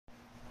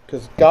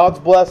Because God's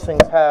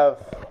blessings have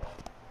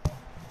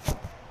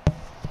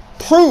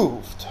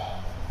proved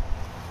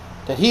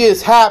that He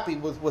is happy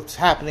with what's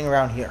happening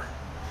around here.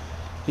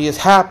 He is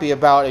happy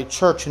about a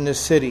church in this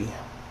city.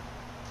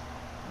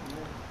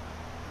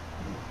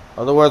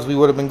 Otherwise, we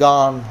would have been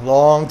gone a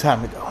long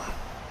time ago.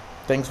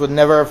 Things would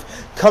never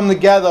have come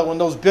together. When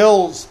those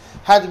bills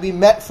had to be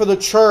met for the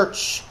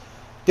church,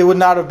 they would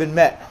not have been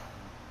met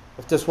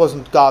if this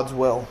wasn't God's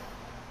will.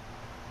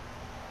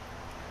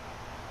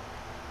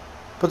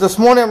 But this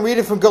morning I'm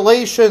reading from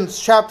Galatians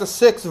chapter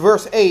 6,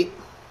 verse 8.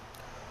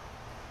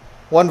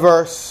 One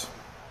verse.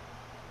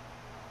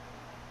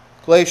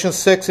 Galatians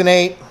 6 and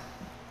 8.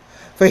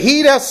 For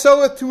he that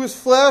soweth to his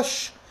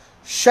flesh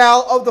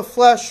shall of the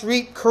flesh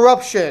reap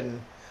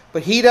corruption,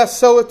 but he that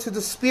soweth to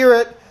the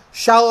Spirit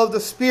shall of the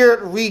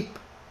Spirit reap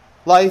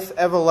life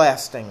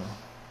everlasting.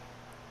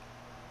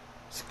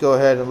 Let's go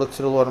ahead and look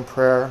to the Lord in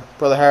prayer.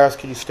 Brother Harris,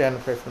 can you stand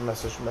and pray for the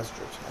message from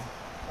Messenger today?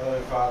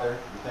 Heavenly Father,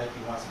 we thank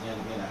you once again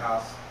to be in the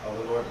house of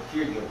the Lord to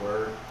hear your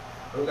word.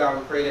 Lord God,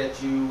 we pray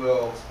that you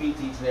will speak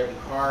to each and every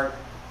heart,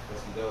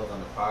 especially those on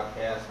the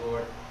podcast,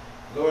 Lord.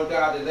 Lord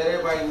God, to let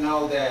everybody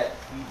know that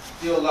you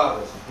still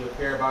love us, you still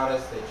care about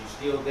us, that you're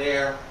still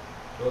there.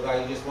 Lord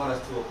God, you just want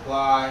us to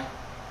apply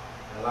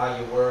and allow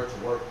your word to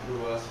work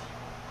through us.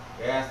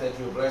 We ask that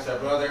you will bless our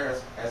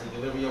brother as he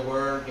deliver your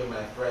word, give him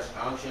a fresh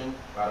unction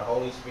by the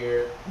Holy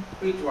Spirit.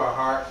 Speak to our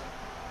hearts.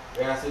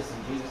 We ask this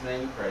in Jesus'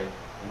 name we pray.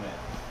 Amen.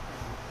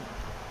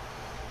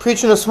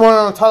 Preaching this morning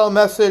on the title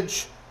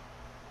message,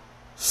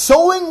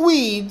 Sowing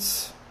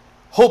Weeds,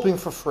 Hoping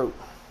for Fruit.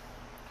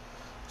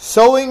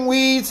 Sowing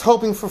weeds,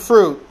 hoping for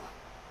fruit.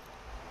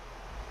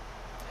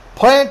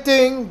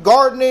 Planting,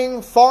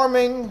 gardening,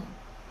 farming,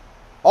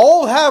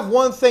 all have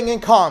one thing in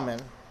common.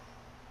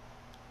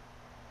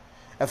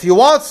 If you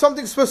want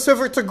something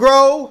specific to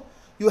grow,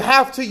 you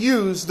have to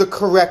use the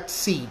correct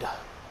seed.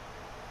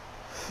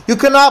 You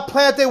cannot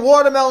plant a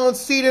watermelon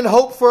seed and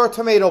hope for a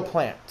tomato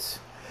plant.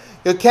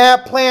 You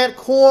can't plant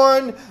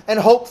corn and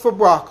hope for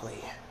broccoli.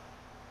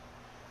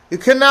 You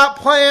cannot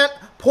plant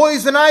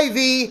poison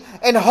ivy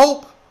and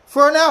hope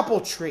for an apple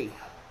tree.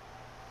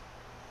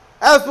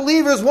 As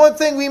believers, one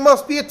thing we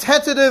must be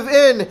attentive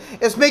in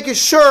is making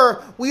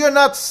sure we are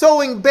not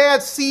sowing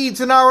bad seeds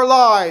in our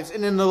lives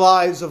and in the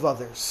lives of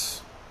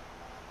others.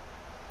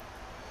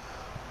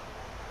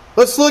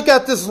 Let's look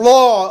at this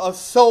law of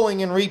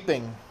sowing and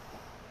reaping.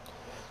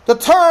 The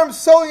terms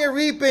sowing and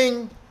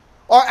reaping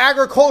are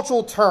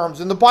agricultural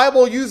terms, and the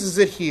Bible uses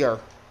it here.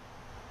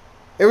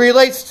 It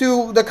relates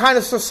to the kind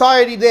of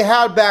society they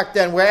had back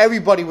then where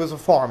everybody was a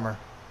farmer.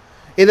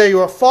 Either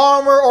you're a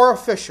farmer or a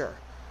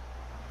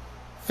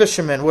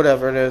fisherman,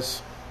 whatever it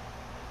is.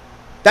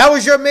 That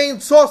was your main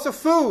source of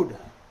food.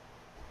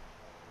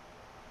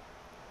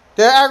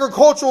 They're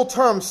agricultural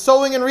terms,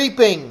 sowing and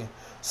reaping.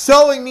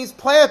 Sowing means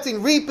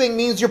planting, reaping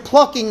means you're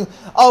plucking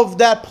of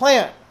that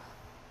plant.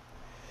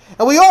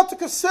 And we ought to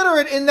consider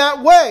it in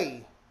that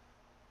way.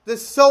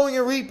 This sowing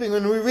and reaping.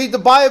 When we read the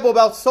Bible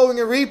about sowing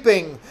and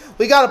reaping,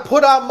 we got to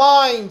put our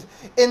mind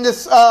in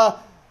this,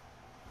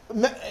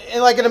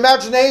 in like an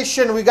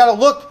imagination. We got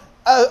to look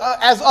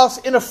as us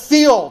in a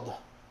field,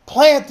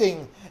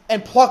 planting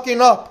and plucking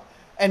up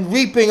and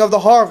reaping of the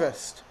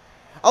harvest.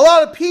 A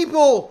lot of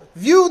people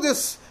view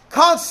this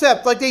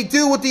concept like they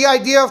do with the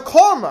idea of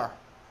karma.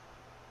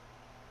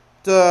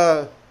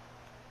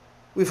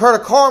 We've heard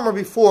of karma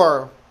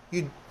before.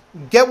 You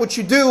get what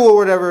you do or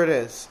whatever it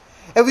is.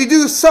 If you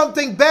do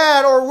something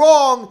bad or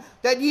wrong,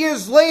 that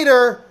years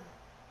later,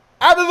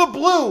 out of the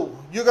blue,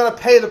 you're going to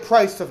pay the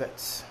price of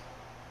it.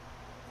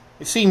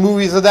 You see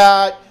movies of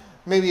that.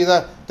 Maybe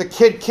the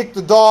kid kicked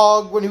the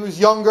dog when he was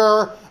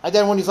younger, and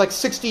then when he's like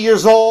 60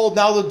 years old,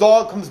 now the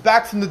dog comes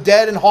back from the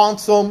dead and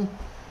haunts him.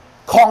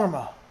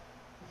 Karma.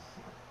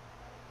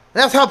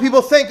 And that's how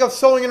people think of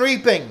sowing and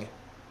reaping.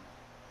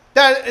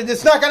 That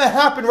it's not going to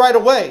happen right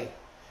away.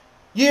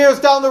 Years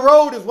down the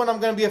road is when I'm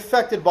going to be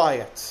affected by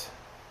it.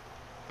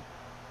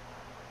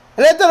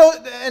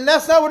 And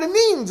that's not what it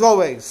means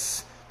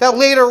always. That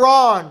later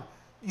on,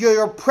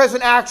 your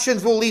present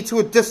actions will lead to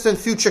a distant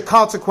future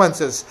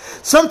consequences.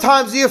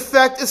 Sometimes the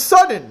effect is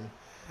sudden.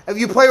 If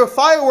you play with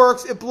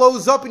fireworks, it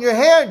blows up in your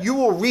hand, you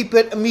will reap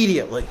it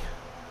immediately.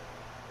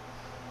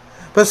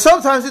 But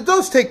sometimes it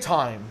does take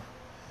time.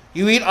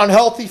 You eat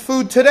unhealthy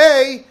food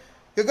today,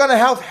 you're going to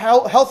have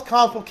health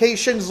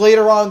complications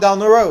later on down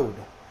the road.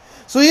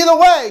 So either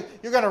way,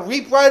 you're going to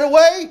reap right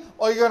away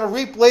or you're going to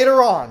reap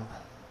later on.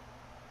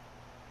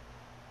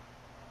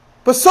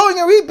 But sowing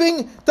and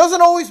reaping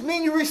doesn't always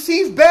mean you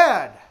receive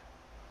bad.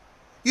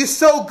 You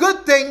sow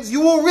good things,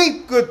 you will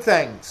reap good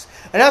things.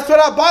 And that's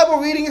what our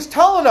Bible reading is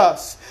telling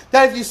us.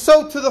 That if you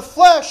sow to the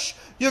flesh,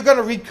 you're going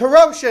to reap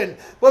corruption.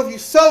 But if you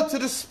sow to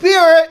the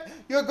Spirit,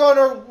 you're going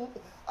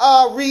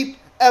to reap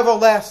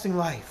everlasting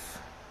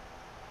life.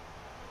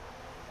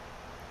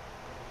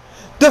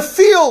 The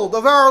field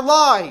of our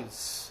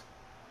lives.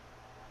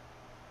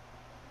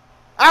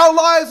 Our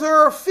lives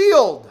are a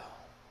field.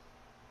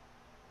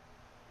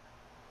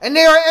 And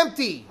they are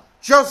empty,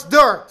 just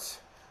dirt.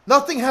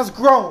 Nothing has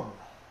grown.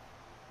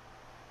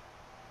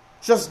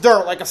 Just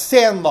dirt, like a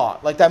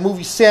sandlot, like that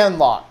movie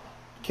Sandlot.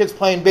 Kids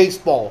playing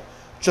baseball.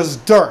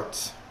 Just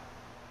dirt.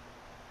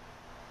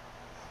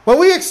 When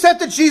we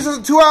accepted Jesus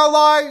into our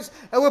lives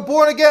and we're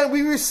born again,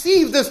 we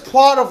receive this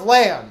plot of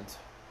land.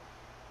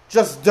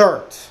 Just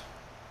dirt.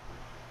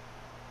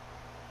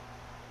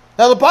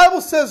 Now the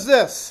Bible says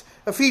this,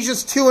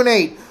 Ephesians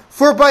 2:8,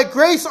 "For by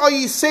grace are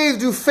ye saved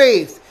through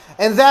faith,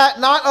 and that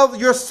not of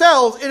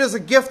yourselves, it is a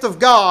gift of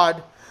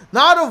God,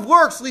 not of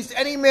works, lest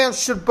any man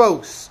should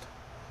boast."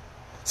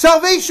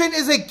 Salvation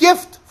is a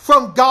gift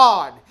from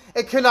God.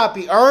 It cannot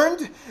be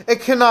earned.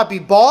 It cannot be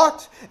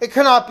bought. It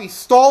cannot be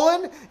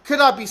stolen. It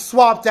cannot be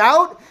swapped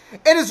out.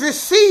 It is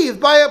received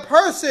by a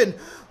person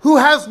who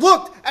has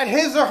looked at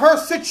his or her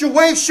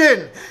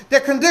situation, the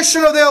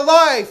condition of their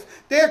life,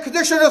 their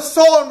condition of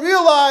soul, and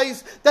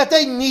realized that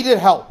they needed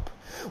help.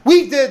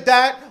 We did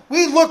that.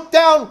 We looked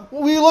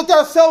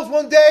ourselves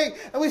one day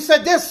and we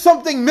said, there's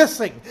something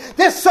missing.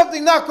 There's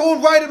something not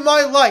going right in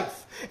my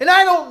life. And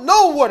I don't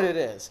know what it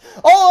is.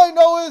 All I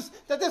know is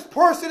that this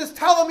person is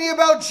telling me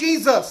about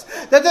Jesus.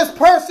 That this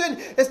person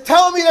is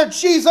telling me that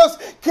Jesus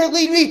can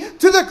lead me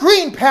to the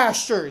green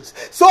pastures.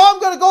 So I'm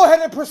going to go ahead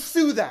and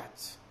pursue that.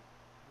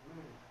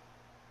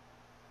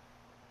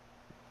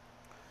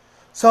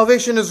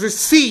 Salvation is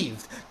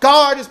received.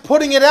 God is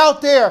putting it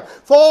out there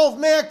for all of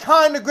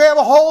mankind to grab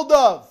a hold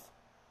of.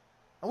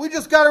 And we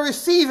just got to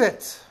receive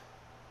it.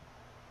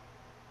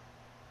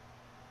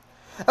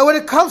 And when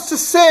it comes to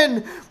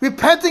sin,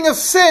 repenting of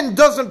sin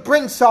doesn't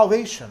bring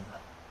salvation.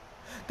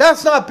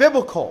 That's not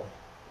biblical.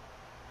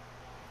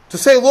 To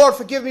say, Lord,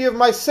 forgive me of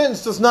my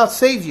sins, does not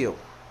save you.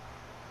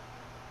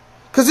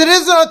 Because it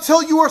isn't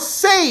until you are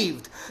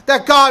saved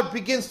that God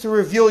begins to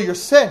reveal your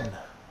sin.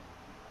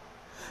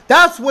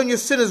 That's when your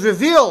sin is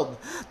revealed.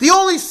 The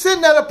only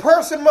sin that a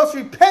person must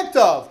repent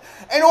of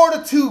in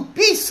order to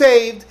be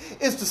saved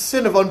is the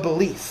sin of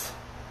unbelief.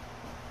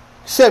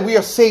 He said we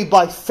are saved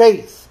by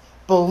faith,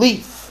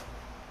 belief.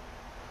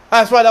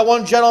 That's why that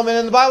one gentleman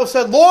in the Bible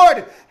said,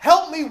 Lord,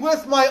 help me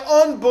with my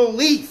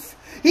unbelief.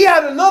 He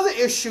had another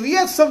issue. He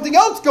had something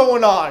else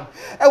going on.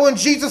 And when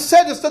Jesus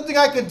said there's something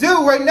I could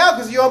do right now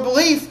because of your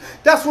unbelief,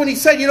 that's when he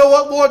said, you know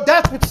what, Lord,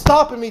 that's what's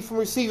stopping me from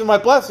receiving my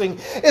blessing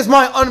is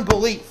my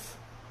unbelief.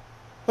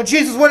 When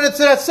Jesus went into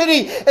that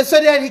city and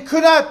said that he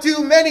could not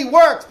do many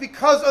works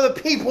because of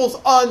the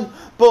people's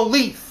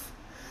unbelief.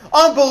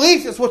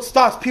 Unbelief is what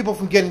stops people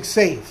from getting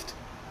saved.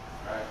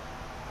 Right.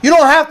 You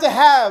don't have to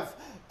have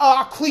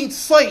a clean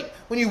slate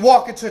when you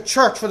walk into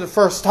church for the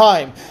first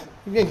time.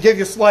 You can give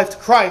your life to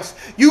Christ.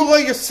 You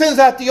lay your sins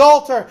at the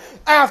altar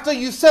after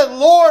you said,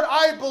 Lord,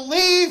 I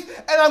believe,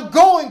 and I'm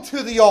going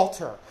to the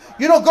altar.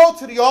 You don't go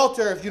to the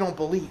altar if you don't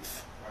believe.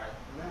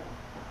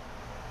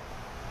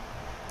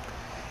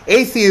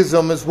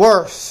 Atheism is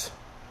worse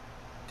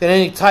than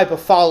any type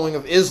of following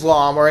of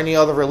Islam or any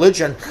other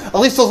religion. At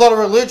least those other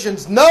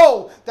religions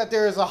know that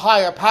there is a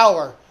higher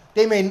power.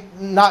 They may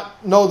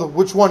not know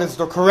which one is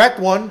the correct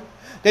one.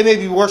 They may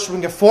be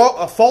worshiping a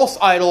false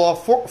idol or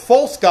a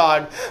false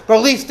god, but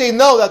at least they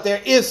know that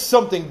there is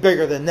something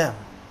bigger than them.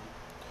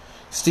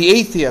 It's the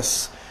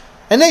atheists,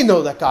 and they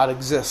know that God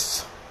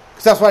exists,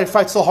 because that's why they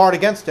fight so hard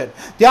against it.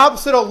 The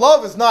opposite of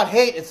love is not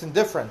hate, it's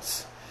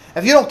indifference.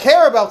 If you don't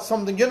care about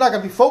something, you're not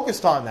going to be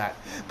focused on that.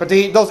 But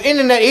those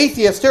internet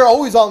atheists, they're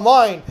always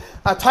online,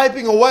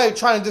 typing away,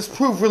 trying to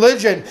disprove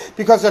religion,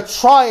 because they're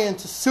trying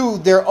to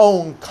soothe their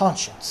own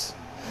conscience.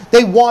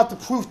 They want to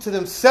prove to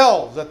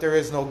themselves that there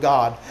is no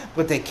God,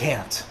 but they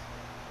can't,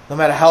 no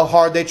matter how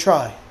hard they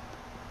try.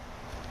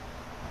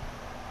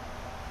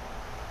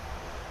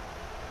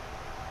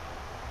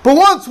 But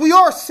once we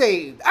are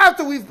saved,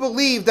 after we've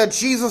believed that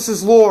Jesus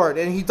is Lord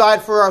and He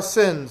died for our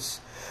sins,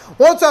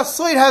 once our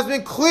slate has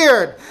been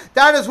cleared,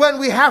 that is when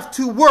we have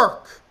to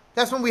work.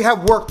 That's when we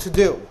have work to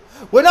do.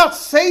 We're not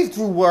saved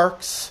through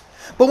works,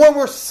 but when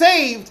we're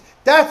saved,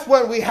 that's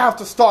when we have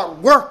to start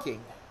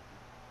working.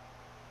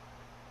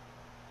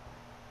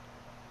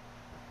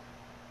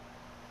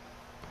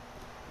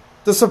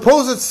 The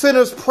supposed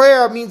sinner's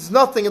prayer means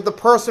nothing if the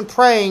person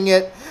praying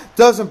it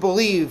doesn't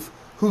believe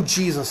who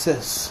Jesus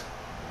is.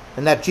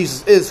 And that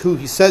Jesus is who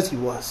He says He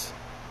was.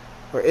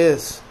 Or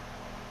is.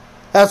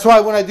 That's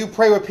why when I do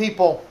pray with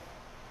people,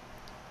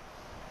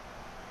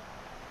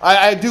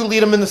 I do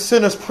lead them in the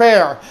sinner's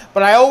prayer.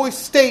 But I always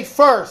state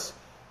first,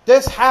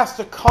 this has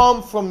to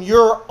come from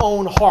your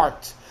own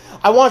heart.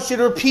 I want you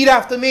to repeat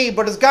after me,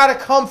 but it's got to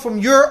come from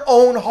your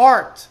own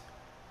heart.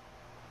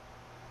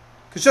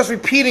 Because just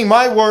repeating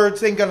my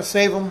words ain't going to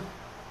save them.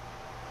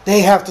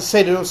 They have to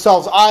say to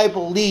themselves, I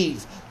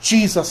believe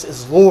Jesus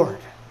is Lord.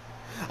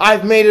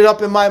 I've made it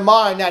up in my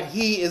mind that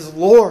He is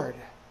Lord.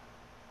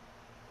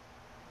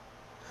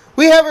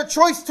 We have a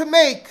choice to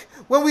make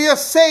when we are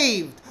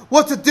saved,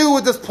 what to do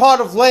with this plot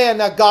of land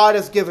that God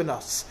has given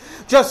us.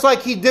 Just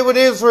like He did with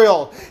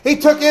Israel. He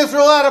took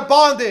Israel out of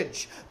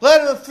bondage,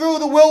 led them through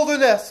the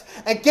wilderness,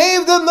 and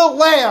gave them the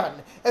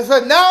land. And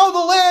said, now the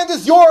land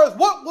is yours.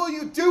 What will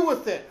you do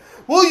with it?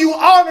 Will you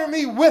honor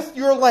me with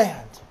your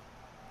land?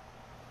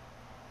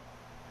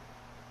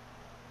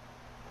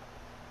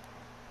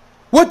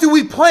 What do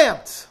we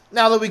plant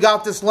now that we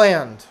got this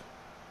land?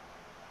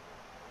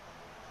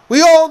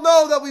 We all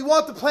know that we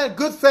want to plant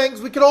good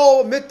things. We can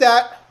all admit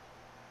that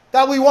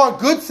we want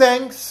good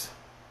things.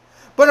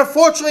 But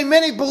unfortunately,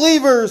 many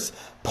believers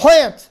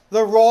plant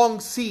the wrong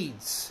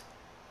seeds.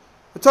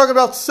 We're talking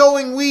about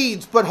sowing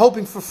weeds, but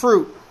hoping for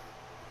fruit.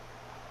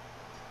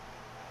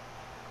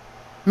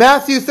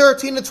 Matthew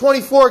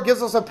 13-24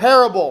 gives us a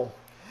parable.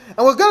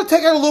 And we're going to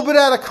take it a little bit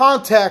out of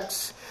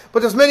context,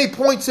 but there's many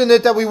points in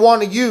it that we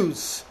want to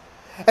use.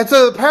 And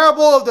so the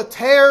parable of the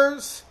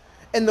tares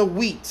and the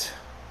wheat.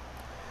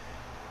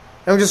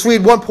 And we'll just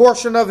read one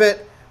portion of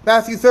it.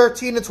 Matthew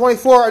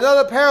 13-24.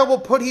 Another parable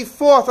put he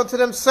forth unto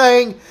them,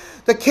 saying,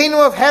 The kingdom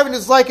of heaven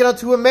is likened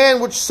unto a man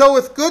which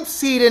soweth good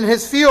seed in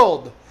his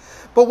field.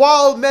 But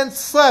while men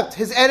slept,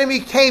 his enemy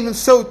came and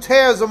sowed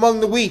tares among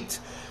the wheat,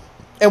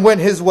 and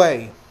went his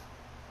way.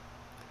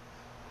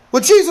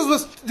 What Jesus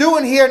was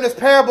doing here in this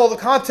parable, the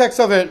context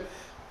of it,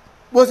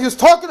 was he was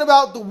talking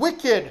about the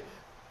wicked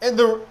and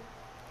the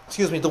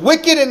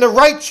wicked and the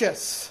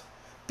righteous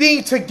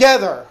being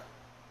together,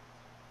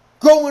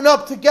 growing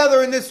up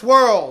together in this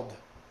world.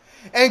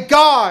 And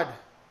God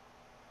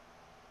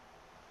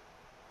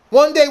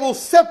one day will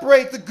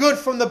separate the good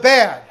from the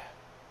bad.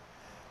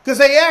 Because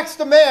they asked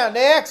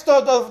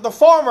the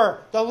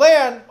farmer, the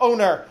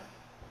landowner,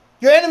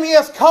 your enemy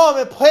has come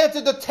and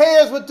planted the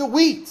tares with the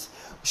wheat.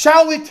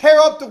 Shall we tear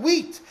up the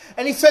wheat?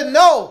 And he said,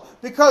 no,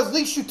 because at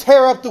least you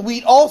tear up the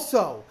wheat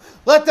also.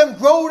 Let them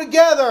grow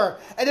together.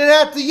 And then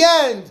at the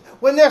end,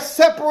 when they're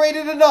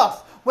separated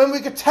enough, when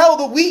we can tell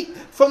the wheat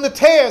from the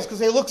tares because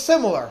they look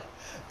similar,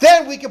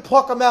 then we can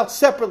pluck them out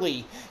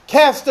separately.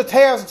 Cast the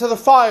tares into the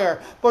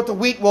fire, but the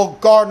wheat will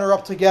garner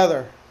up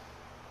together.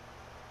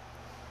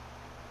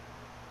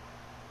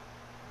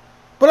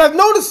 But I've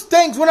noticed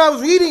things when I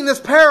was reading this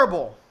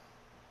parable.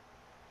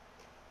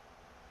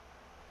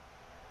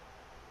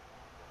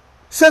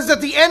 It says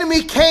that the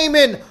enemy came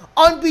in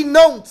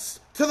unbeknownst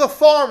to the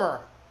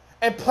farmer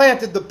and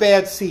planted the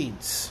bad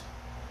seeds.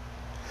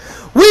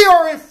 We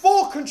are in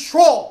full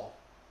control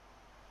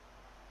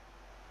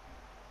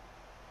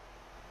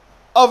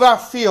of our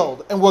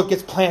field and what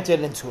gets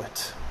planted into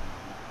it.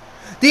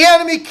 The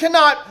enemy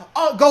cannot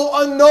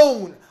go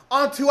unknown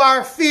onto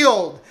our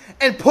field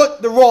and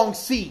put the wrong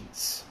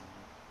seeds.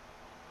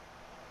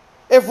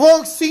 If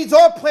wrong seeds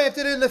are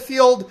planted in the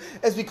field,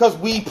 it's because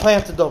we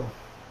planted them.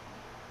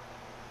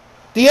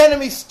 The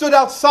enemy stood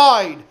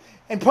outside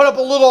and put up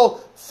a little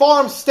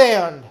farm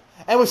stand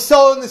and was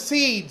selling the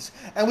seeds,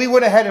 and we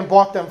went ahead and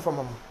bought them from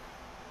him.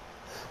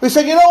 We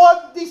said, you know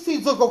what? These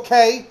seeds look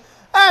okay.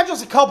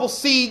 Just a couple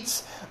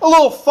seeds, a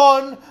little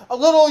fun, a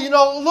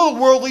little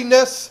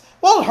worldliness.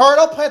 Won't hurt.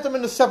 I'll plant them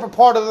in a separate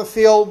part of the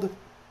field.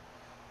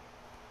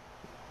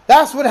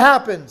 That's what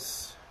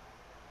happens.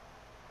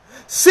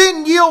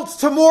 Sin yields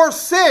to more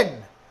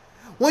sin.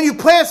 When you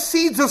plant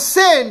seeds of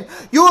sin,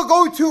 you are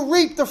going to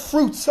reap the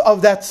fruits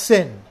of that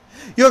sin.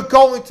 You're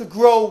going to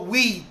grow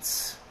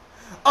weeds,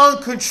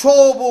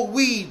 uncontrollable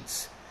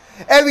weeds.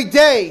 Every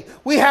day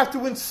we have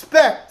to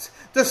inspect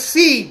the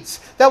seeds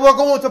that we're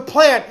going to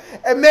plant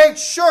and make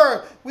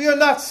sure we are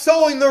not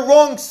sowing the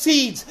wrong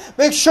seeds.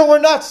 Make sure we're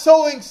not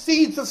sowing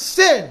seeds of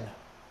sin.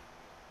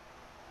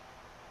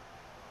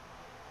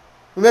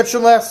 We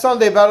mentioned last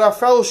Sunday about our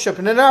fellowship,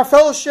 and in our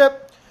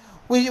fellowship,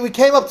 we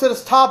came up to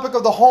this topic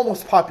of the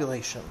homeless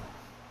population.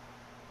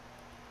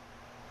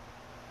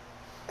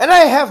 And I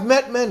have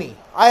met many.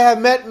 I have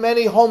met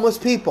many homeless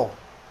people.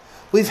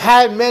 We've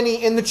had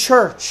many in the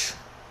church.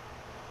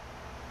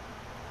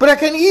 But I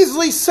can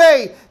easily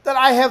say that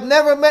I have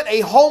never met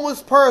a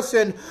homeless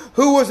person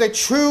who was a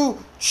true,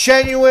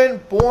 genuine,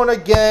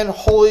 born-again,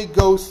 Holy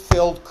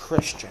Ghost-filled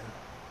Christian.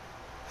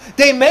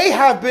 They may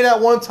have been at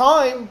one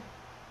time,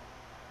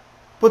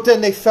 but then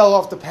they fell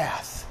off the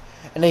path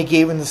and they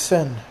gave in to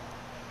sin.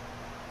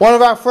 One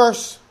of our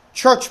first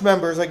church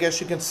members, I guess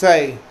you can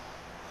say,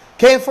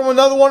 came from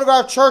another one of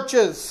our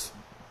churches.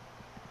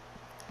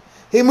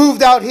 He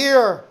moved out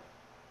here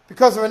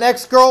because of an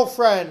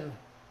ex-girlfriend.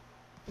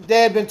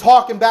 They had been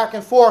talking back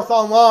and forth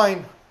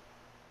online.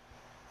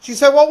 She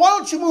said, well, why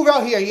don't you move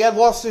out here? He had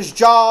lost his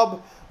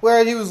job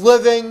where he was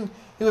living.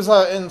 He was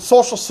in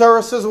social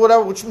services or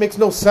whatever, which makes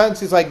no sense.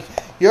 He's like,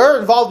 you're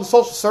involved in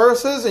social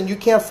services and you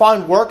can't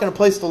find work and a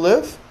place to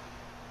live?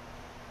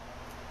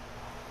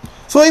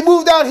 So he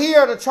moved out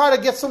here to try to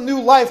get some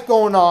new life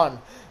going on.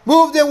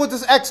 Moved in with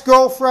his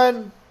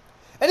ex-girlfriend.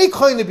 And he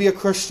claimed to be a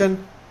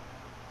Christian.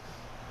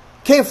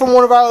 Came from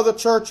one of our other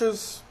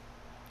churches.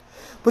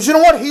 But you know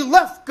what? He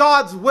left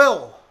God's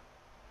will.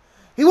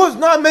 He was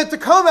not meant to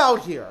come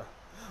out here.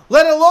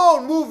 Let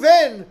alone move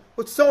in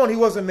with someone he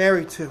wasn't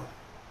married to.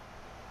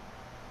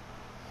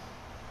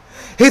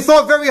 He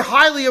thought very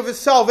highly of his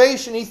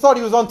salvation. He thought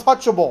he was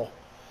untouchable.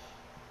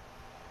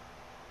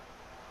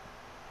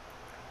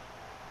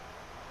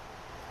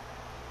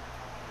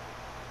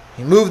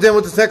 He moved in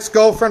with his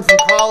ex-girlfriend from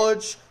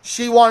college.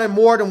 She wanted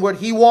more than what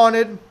he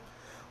wanted.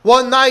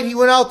 One night he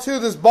went out to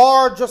this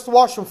bar just to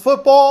watch some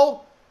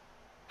football.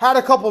 Had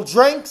a couple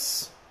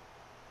drinks.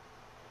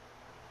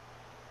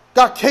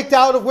 got kicked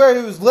out of where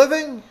he was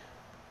living,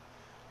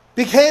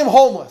 became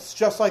homeless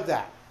just like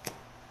that.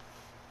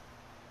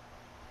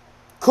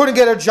 Couldn't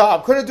get a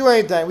job, couldn't do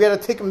anything. We had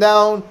to take him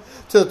down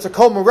to the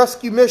Tacoma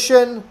Rescue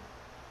Mission.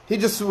 He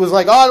just was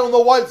like, I don't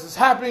know why this is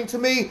happening to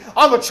me.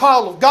 I'm a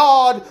child of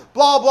God,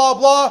 blah, blah,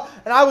 blah.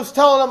 And I was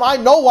telling him, I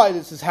know why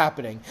this is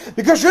happening.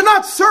 Because you're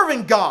not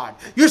serving God.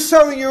 You're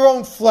serving your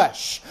own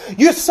flesh.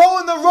 You're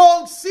sowing the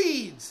wrong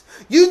seeds.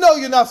 You know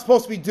you're not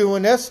supposed to be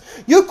doing this.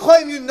 You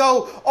claim you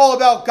know all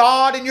about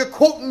God and you're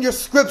quoting your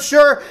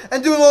scripture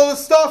and doing all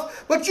this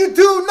stuff. But you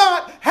do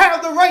not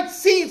have the right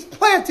seeds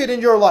planted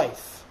in your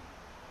life.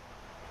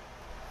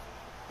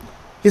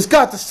 He's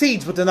got the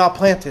seeds, but they're not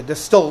planted. They're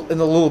still in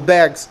the little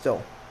bag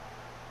still.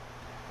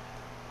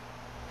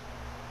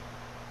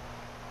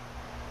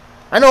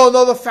 I know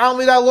another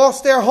family that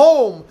lost their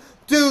home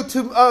due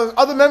to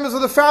other members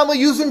of the family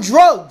using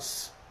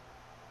drugs.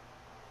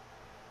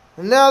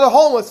 And now they're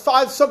homeless.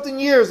 5-something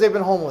years they've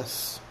been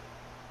homeless.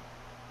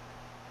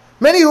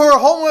 Many who are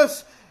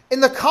homeless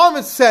in the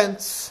common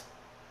sense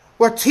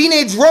were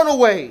teenage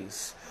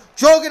runaways,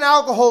 drug and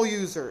alcohol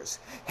users,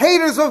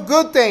 haters of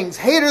good things,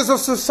 haters of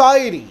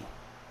society.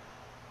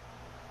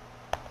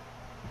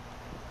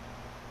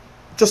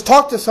 Just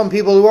talk to some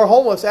people who are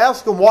homeless.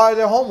 Ask them why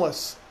they're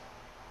homeless.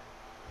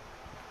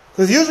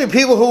 Because usually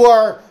people who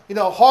are,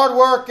 hard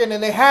working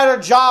and they had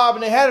a job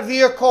and they had a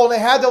vehicle and they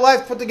had their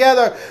life put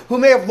together, who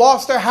may have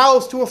lost their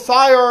house to a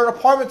fire or an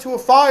apartment to a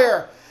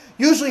fire,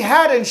 usually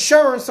had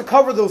insurance to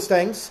cover those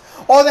things.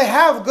 Or they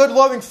have a good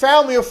loving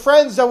family or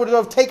friends that would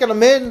have taken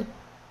them in.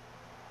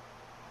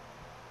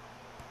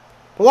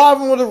 A lot of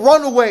them were the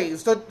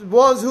runaways, the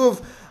ones who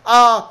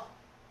have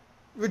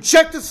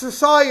rejected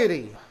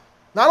society.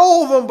 Not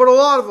all of them, but a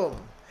lot of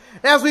them.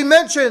 And as we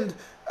mentioned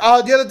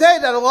the other day,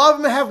 that a lot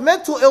of them have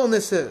mental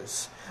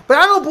illnesses. But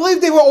I don't believe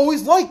they were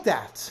always like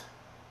that.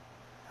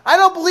 I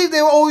don't believe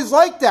they were always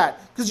like that.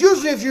 Because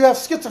usually if you have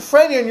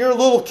schizophrenia and you're a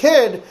little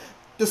kid,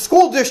 the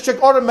school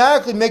district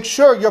automatically makes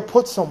sure you're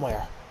put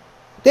somewhere.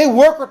 They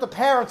work with the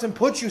parents and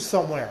put you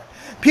somewhere.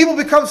 People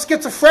become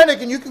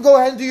schizophrenic and you can go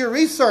ahead and do your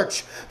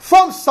research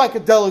from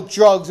psychedelic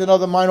drugs and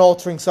other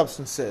mind-altering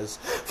substances.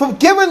 From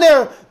giving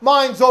their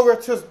minds over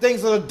to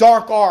things of the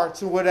dark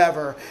arts or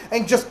whatever.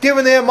 And just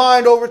giving their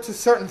mind over to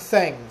certain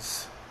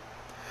things.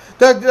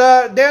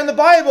 There in the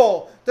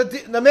Bible,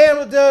 the man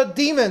with the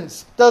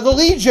demons, the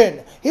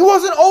legion, he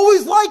wasn't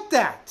always like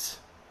that.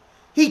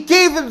 He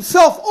gave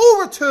himself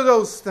over to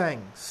those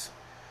things.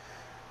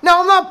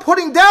 Now, I'm not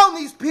putting down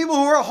these people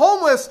who are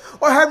homeless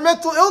or have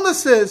mental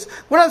illnesses.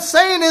 What I'm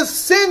saying is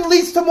sin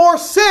leads to more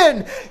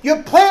sin.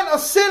 You plant the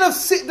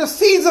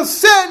seeds of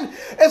sin,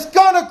 it's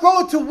going to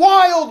grow into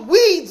wild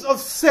weeds of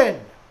sin.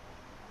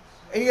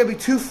 And you're going to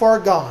be too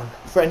far gone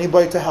for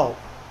anybody to help.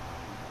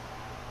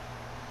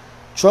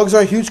 Drugs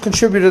are a huge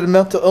contributor to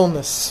mental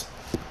illness.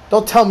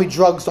 Don't tell me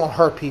drugs don't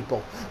hurt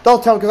people.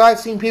 Don't tell me, because I've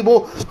seen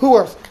people who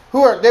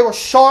were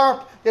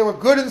sharp. They were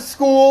good in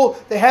school.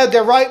 They had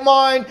their right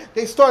mind.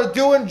 They started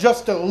doing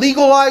just the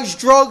legalized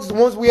drugs, the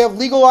ones we have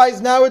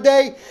legalized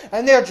nowadays,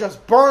 and they're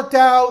just burnt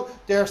out.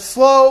 They're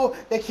slow.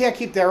 They can't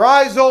keep their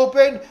eyes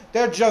open.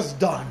 They're just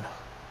done.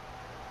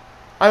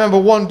 I remember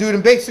one dude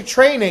in basic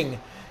training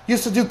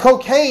used to do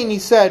cocaine, he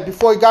said,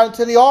 before he got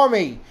into the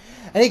army.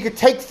 And he could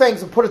take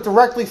things and put it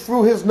directly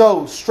through his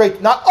nose,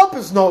 straight, not up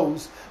his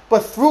nose,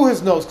 but through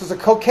his nose, because the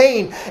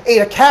cocaine ate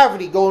a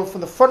cavity going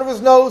from the front of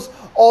his nose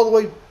all the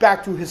way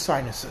back through his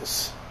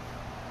sinuses.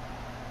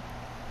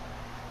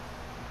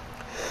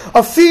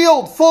 A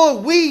field full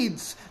of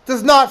weeds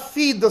does not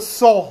feed the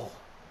soul.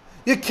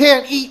 You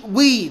can't eat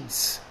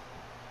weeds.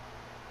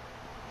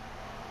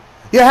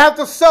 You have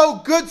to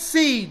sow good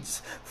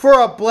seeds for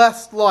a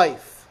blessed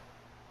life.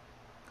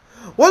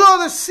 What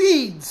are the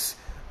seeds?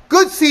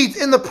 Good seeds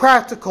in the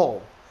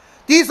practical.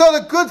 These are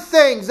the good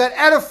things that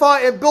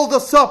edify and build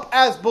us up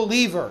as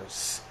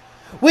believers.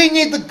 We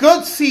need the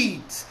good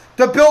seeds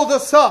to build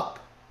us up.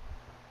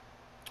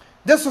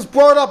 This was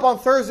brought up on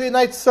Thursday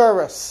night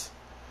service.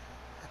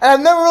 And I've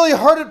never really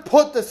heard it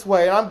put this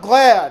way, and I'm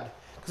glad,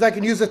 because I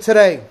can use it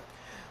today.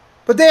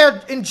 But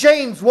there in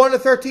James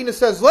 1-13 it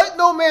says, "Let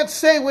no man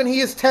say when he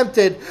is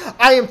tempted,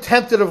 I am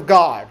tempted of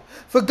God.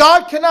 For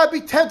God cannot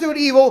be tempted with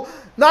evil,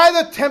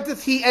 neither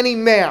tempteth he any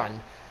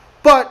man.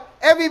 But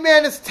every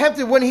man is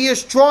tempted when he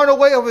is drawn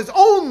away of his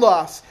own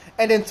lust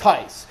and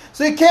enticed."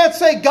 So you can't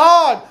say,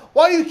 "God,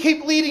 why do you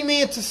keep leading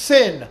me into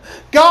sin?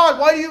 God,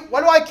 why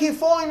do I keep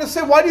falling into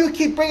sin? Why do you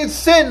keep bringing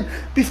sin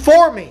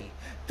before me?"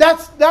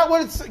 That's not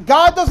what it's.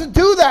 God doesn't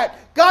do that.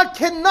 God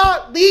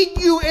cannot lead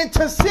you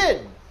into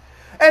sin.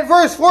 And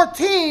verse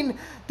 14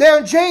 there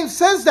in James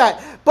says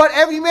that. But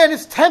every man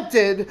is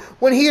tempted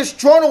when he is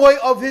drawn away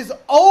of his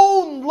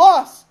own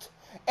lust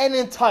and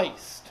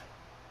enticed.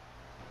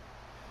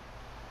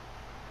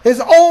 His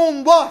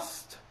own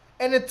lust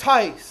and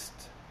enticed.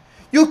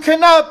 You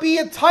cannot be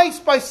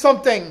enticed by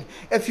something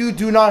if you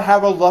do not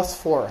have a lust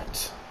for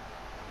it.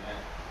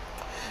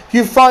 If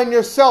you find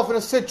yourself in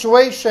a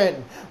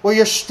situation where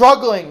you're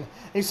struggling and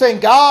you're saying,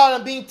 "God,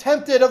 I'm being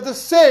tempted of the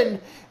sin,"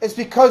 it's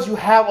because you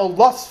have a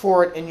lust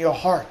for it in your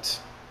heart.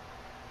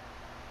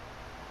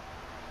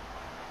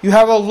 You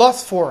have a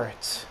lust for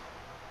it.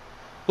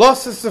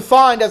 Lust is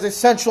defined as a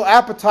sensual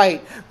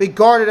appetite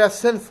regarded as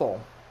sinful.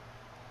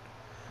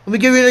 Let me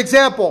give you an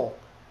example.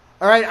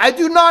 All right, I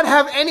do not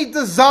have any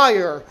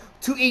desire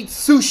to eat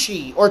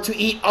sushi or to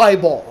eat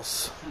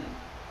eyeballs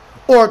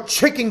or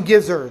chicken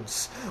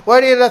gizzards or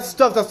any of that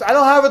stuff. I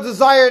don't have a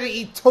desire to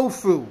eat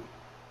tofu.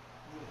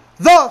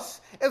 Thus,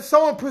 if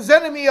someone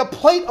presented me a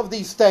plate of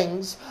these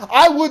things,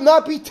 I would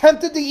not be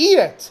tempted to eat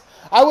it.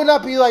 I would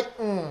not be like,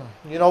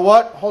 you know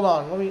what? Hold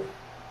on, let me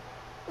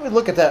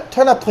look at that.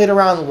 Turn that plate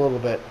around a little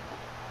bit.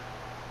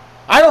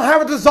 I don't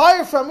have a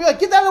desire for it. You're like,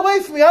 get that away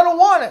from me. I don't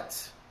want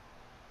it.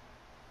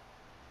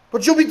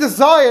 But you'll be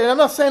desired. And I'm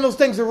not saying those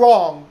things are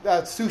wrong.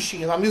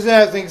 Sushi. I'm using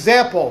that as an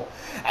example.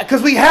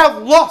 Because we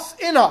have lust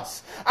in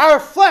us. Our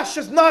flesh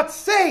is not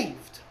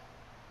saved.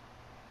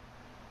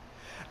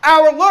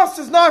 Our lust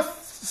is not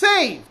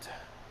saved.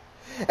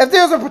 If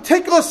there's a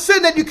particular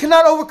sin that you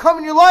cannot overcome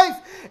in your life,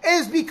 it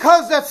is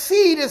because that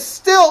seed is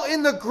still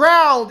in the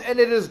ground and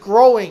it is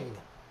growing.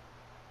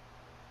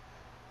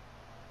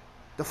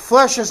 The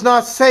flesh is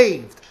not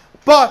saved,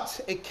 but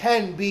it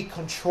can be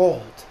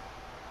controlled.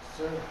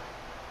 Sir.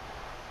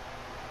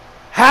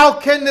 How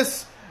can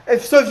this,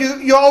 if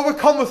you're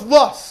overcome with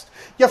lust,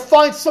 you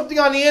find something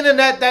on the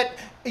internet that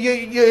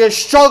you're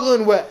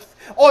struggling with,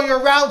 or you're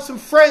around some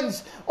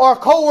friends or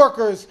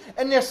co-workers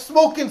and they're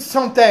smoking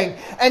something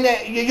and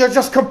you're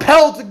just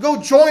compelled to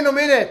go join them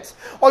in it,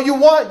 or you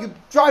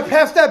drive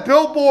past that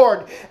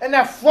billboard and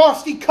that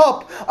frosty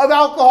cup of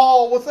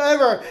alcohol,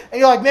 whatever, and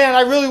you're like, man,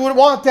 I really would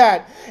want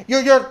that.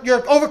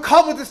 You're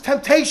overcome with this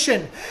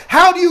temptation.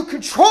 How do you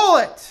control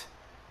it?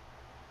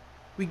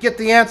 We get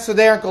the answer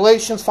there in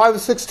Galatians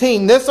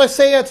 5:16. This I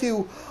say unto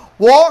you,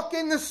 walk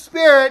in the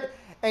Spirit,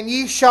 and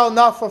ye shall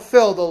not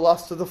fulfill the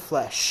lust of the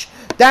flesh.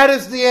 That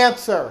is the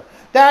answer.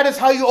 That is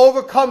how you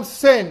overcome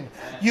sin.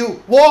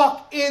 You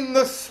walk in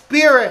the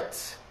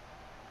Spirit.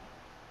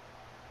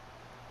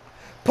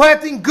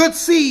 Planting good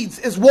seeds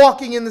is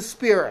walking in the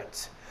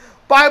Spirit.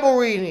 Bible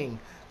reading,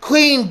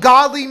 clean,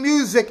 godly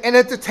music and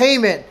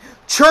entertainment,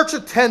 church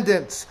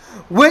attendance,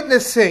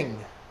 witnessing.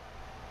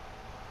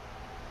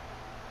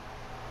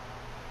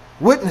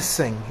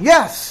 Witnessing,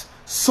 yes.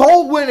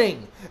 Soul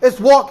winning is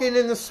walking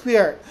in the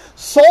Spirit.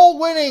 Soul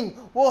winning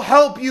will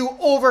help you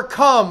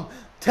overcome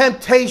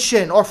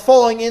temptation or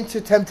falling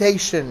into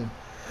temptation.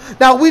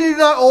 Now, we do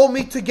not all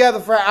meet together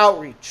for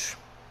outreach.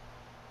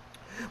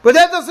 But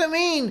that doesn't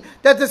mean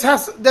that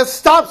that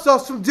stops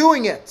us from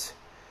doing it.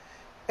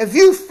 If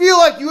you feel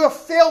like you have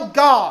failed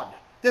God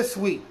this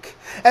week,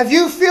 if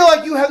you feel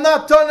like you have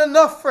not done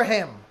enough for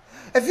Him,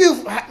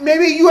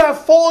 maybe you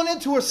have fallen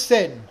into a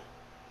sin,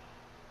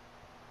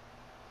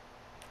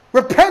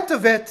 repent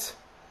of it,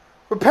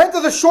 repent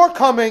of the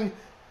shortcoming,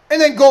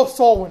 and then go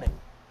soul winning.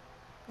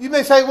 You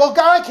may say, well,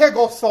 God, I can't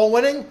go soul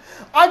winning.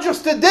 I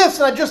just did this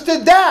and I just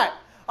did that.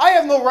 I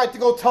have no right to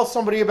go tell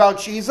somebody about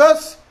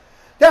Jesus.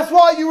 That's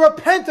why you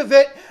repent of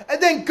it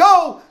and then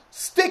go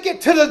stick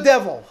it to the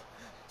devil.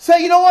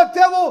 Say, you know what,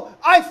 devil?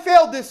 I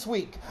failed this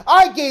week.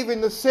 I gave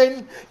in to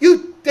sin.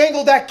 You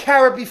dangled that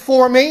carrot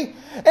before me.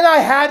 And I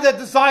had that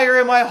desire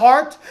in my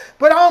heart.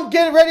 But I'm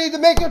getting ready to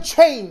make a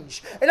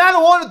change. And I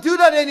don't want to do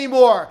that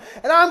anymore.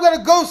 And I'm going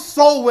to go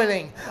soul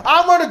winning.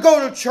 I'm going to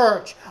go to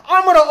church.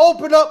 I'm going to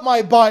open up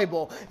my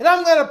Bible. And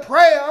I'm going to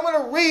pray. I'm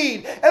going to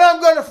read. And I'm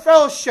going to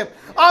fellowship.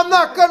 I'm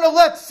not going to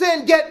let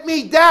sin get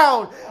me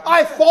down.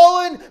 I've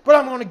fallen, but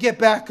I'm going to get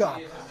back up.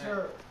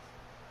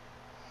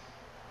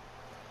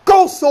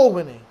 Go soul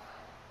winning.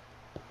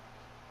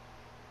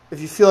 If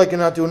you feel like you're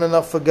not doing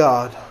enough for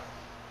God,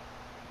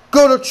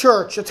 go to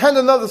church. Attend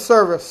another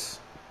service.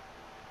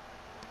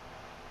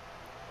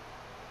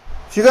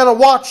 If you're going to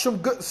watch some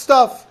good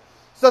stuff,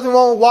 there's nothing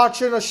wrong with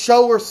watching a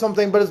show or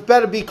something, but it's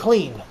better be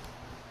clean.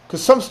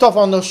 Because some stuff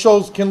on those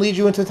shows can lead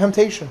you into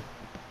temptation.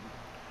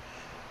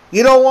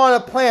 You don't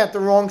want to plant the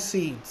wrong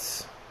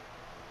seeds.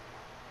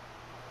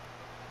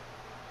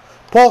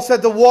 Paul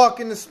said to walk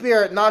in the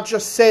Spirit, not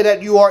just say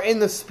that you are in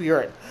the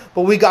Spirit,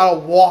 but we got to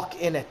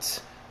walk in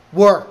it.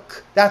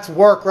 Work. That's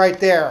work right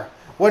there.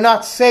 We're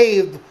not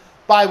saved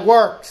by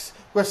works.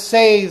 We're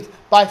saved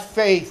by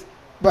faith,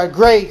 by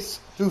grace,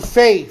 through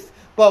faith.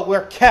 But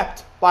we're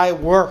kept by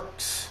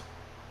works.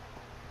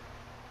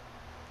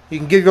 You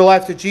can give your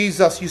life to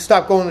Jesus. You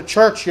stop going to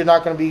church, you're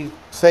not going to be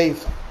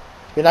saved.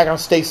 You're not going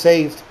to stay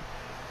saved.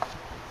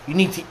 You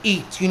need to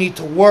eat. You need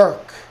to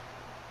work.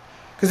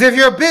 Because if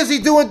you're busy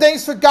doing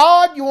things for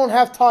God, you won't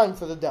have time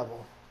for the devil.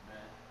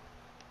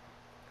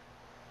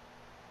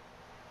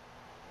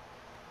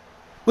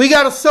 We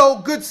got to sow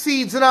good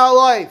seeds in our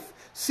life.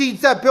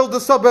 Seeds that build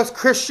us up as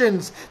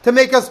Christians, to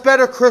make us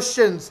better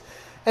Christians,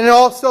 and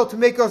also to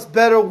make us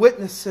better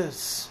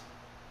witnesses,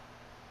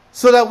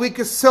 so that we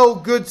can sow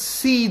good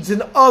seeds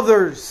in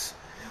others.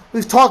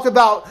 We've talked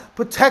about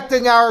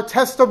protecting our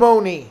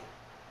testimony.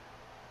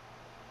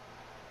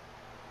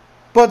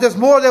 But there's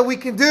more that we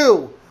can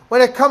do. When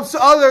it comes to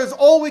others,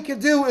 all we can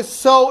do is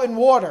sow in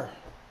water.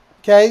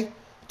 Okay?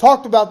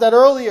 Talked about that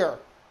earlier.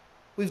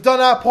 We've done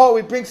our part.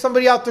 We bring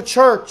somebody out to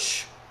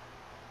church.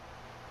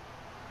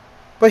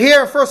 But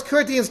here in 1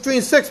 Corinthians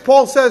 3:6,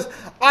 Paul says,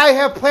 I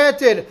have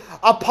planted,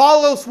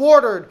 Apollos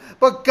watered,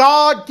 but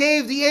God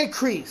gave the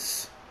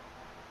increase.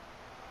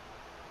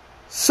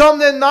 Some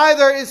then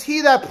neither is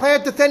he that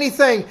planteth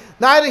anything,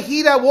 neither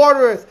he that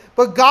watereth,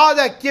 but God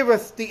that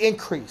giveth the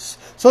increase.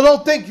 So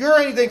don't think you're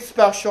anything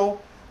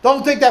special.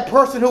 Don't think that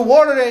person who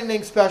watered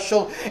anything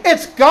special.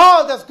 It's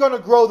God that's going to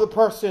grow the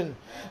person.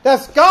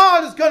 That's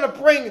God is going to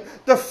bring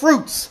the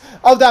fruits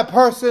of that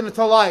person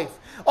into life.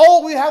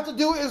 All we have to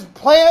do is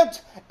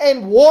plant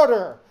and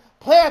water.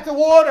 Plant and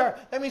water.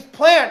 That means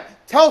plant.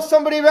 Tell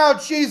somebody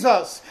about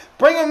Jesus.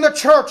 Bring them to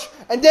church.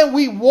 And then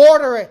we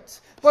water it.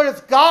 But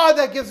it's God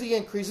that gives the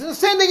increase. And the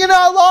same thing in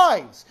our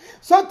lives.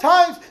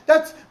 Sometimes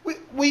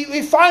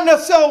we find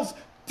ourselves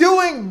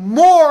doing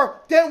more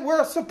than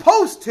we're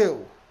supposed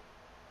to.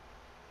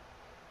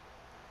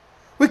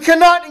 We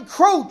cannot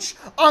encroach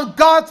on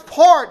God's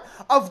part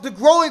of the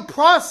growing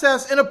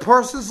process in a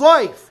person's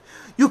life.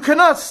 You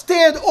cannot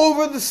stand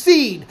over the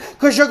seed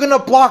because you're going to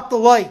block the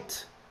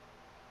light.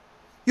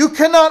 You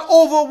cannot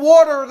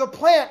overwater the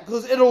plant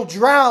because it'll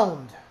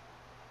drown.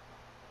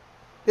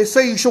 They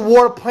say you should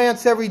water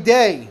plants every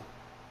day.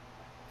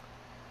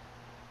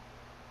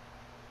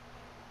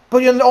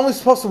 But you're only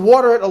supposed to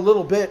water it a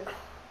little bit.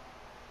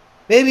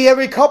 Maybe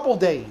every couple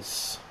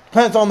days.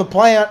 Depends on the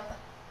plant.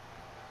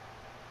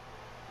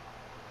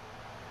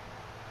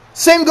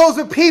 Same goes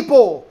with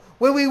people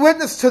when we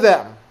witness to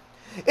them.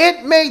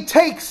 It may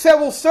take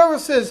several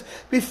services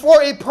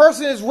before a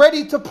person is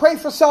ready to pray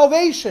for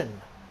salvation.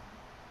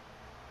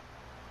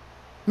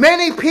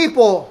 Many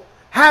people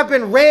have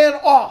been ran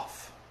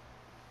off,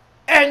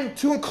 and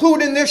to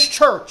include in this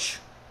church,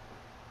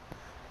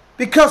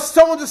 because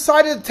someone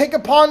decided to take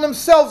upon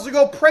themselves to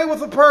go pray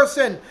with a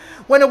person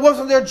when it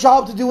wasn't their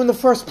job to do in the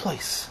first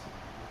place.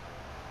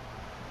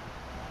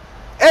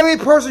 Every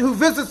person who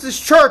visits this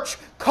church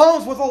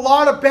comes with a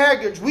lot of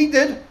baggage. We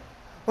did.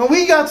 When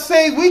we got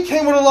saved, we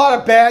came with a lot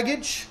of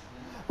baggage.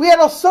 We had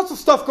all sorts of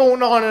stuff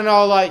going on in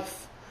our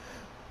life.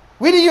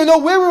 We didn't even know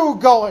where we were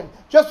going.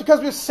 Just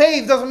because we're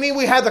saved doesn't mean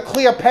we had the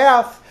clear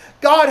path.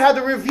 God had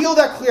to reveal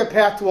that clear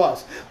path to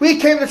us. We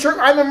came to church.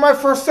 I remember my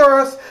first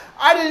service.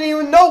 I didn't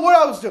even know what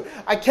I was doing.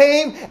 I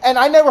came and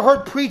I never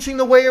heard preaching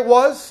the way it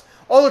was.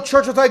 All the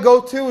churches I go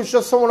to is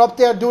just someone up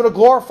there doing a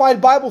glorified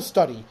Bible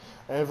study.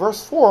 And in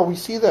verse 4, we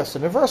see this.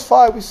 And in verse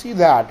 5, we see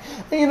that.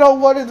 And you know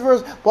what? In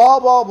verse blah,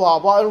 blah, blah,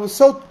 blah. And it was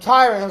so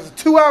tiring. It was a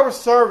 2-hour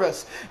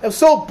service. It was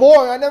so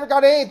boring. I never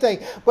got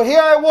anything. But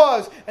here I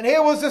was. And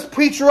here was this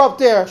preacher up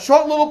there.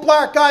 Short little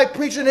black guy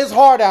preaching his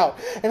heart out.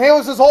 And here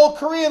was this old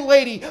Korean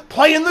lady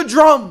playing the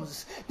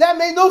drums. That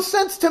made no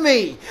sense to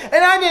me. And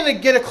I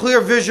didn't get a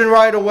clear vision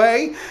right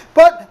away.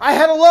 But I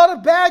had a lot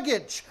of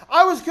baggage.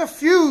 I was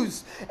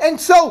confused. And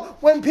so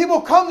when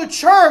people come to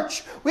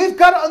church, we've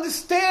got to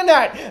understand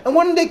that. And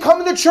when they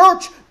come to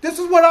church, this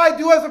is what I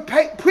do as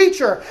a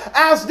preacher,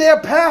 as their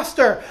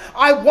pastor.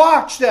 I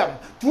watch them.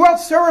 Throughout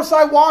service,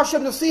 I watch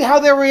them to see how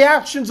their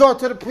reactions are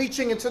to the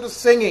preaching and to the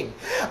singing.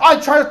 I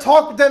try to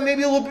talk with them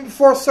maybe a little bit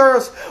before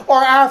service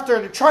or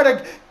after to try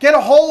to get a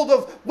hold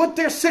of what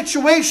their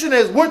situation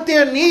is, what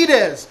their need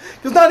is.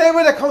 Because not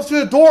everyone that comes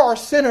through the door are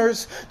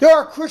sinners. There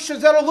are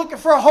Christians that are looking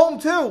for a home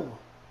too.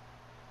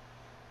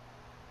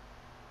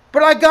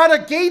 But I got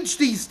to gauge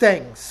these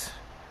things.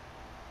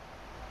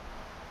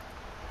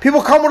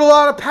 People come with a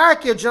lot of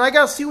package, and I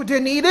got to see what their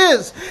need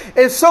is.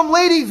 If some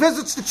lady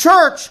visits the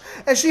church,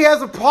 and she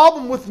has a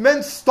problem with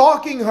men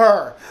stalking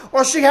her,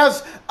 or she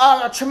has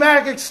a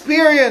traumatic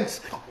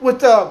experience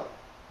with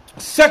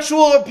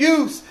sexual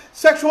abuse,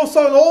 sexual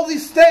assault, and all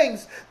these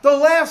things, the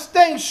last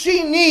thing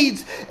she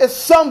needs is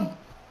some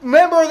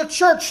member of the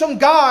church, some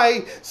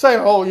guy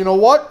saying, oh, you know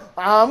what?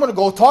 I'm going to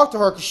go talk to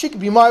her because she can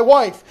be my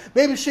wife.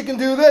 Maybe she can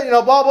do that,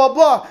 blah, blah,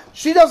 blah.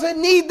 She doesn't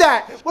need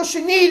that. What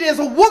she needs is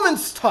a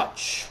woman's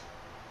touch.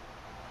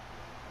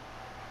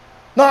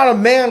 Not a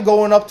man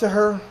going up to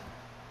her.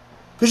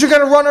 Because you're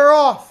going to run her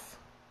off.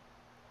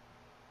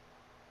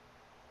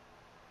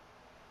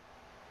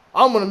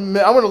 I'm going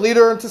to lead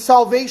her into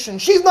salvation.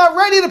 She's not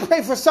ready to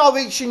pray for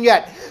salvation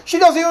yet. She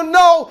doesn't even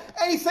know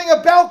anything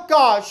about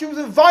God. She was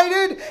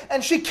invited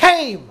and she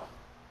came.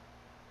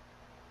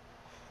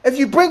 If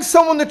you bring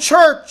someone to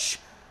church,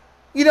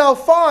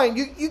 fine.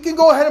 You can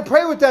go ahead and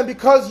pray with them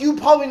because you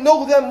probably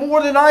know them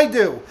more than I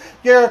do.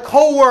 You're a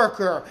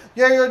coworker,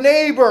 you're your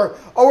neighbor,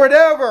 or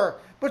whatever.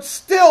 But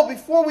still,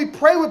 before we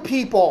pray with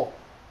people,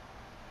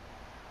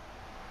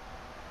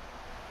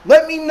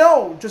 let me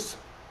know. Just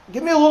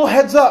give me a little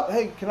heads up.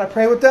 Hey, can I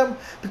pray with them?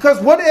 Because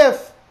what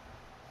if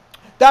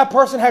that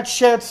person had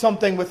shared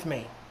something with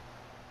me?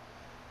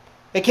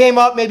 They came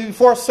up maybe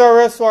before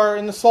service or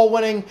in the soul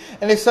winning,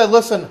 and they said,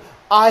 listen,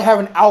 I have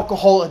an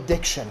alcohol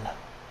addiction.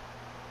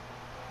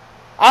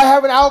 I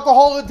have an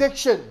alcohol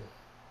addiction.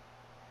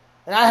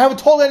 And I haven't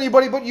told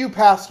anybody but you,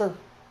 Pastor.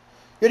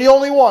 You're the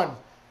only one.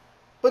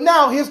 But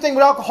now, here's the thing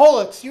with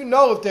alcoholics. You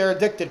know if they're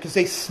addicted because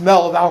they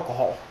smell of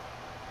alcohol.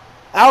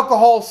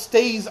 Alcohol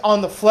stays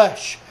on the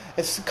flesh.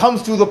 It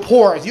comes through the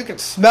pores. You can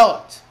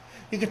smell it.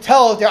 You can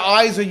tell if their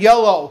eyes are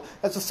yellow.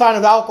 That's a sign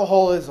of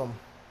alcoholism.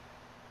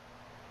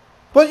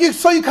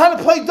 So you kind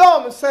of play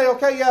dumb and say,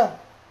 okay, yeah,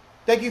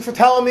 thank you for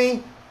telling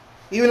me,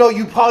 even though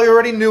you probably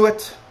already knew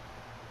it.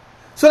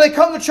 So they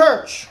come to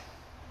church.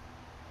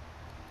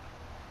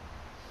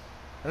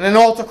 And then an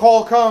altar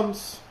call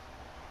comes.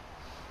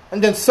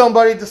 And then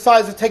somebody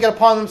decides to take it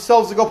upon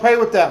themselves to go pray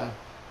with them.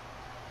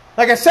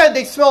 Like I said,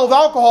 they smell of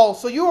alcohol,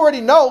 so you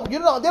already know. They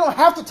don't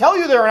have to tell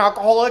you they're an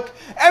alcoholic.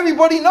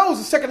 Everybody knows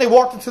the second they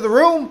walked into the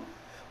room.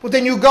 But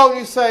then you go and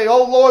you say,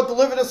 oh Lord,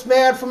 deliver this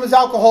man from his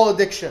alcohol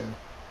addiction.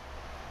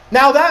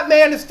 Now that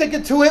man is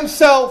thinking to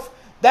himself,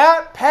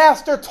 that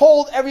pastor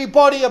told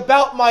everybody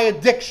about my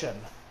addiction.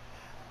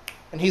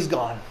 And he's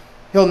gone.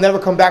 He'll never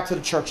come back to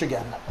the church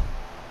again.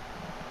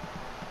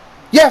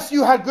 Yes,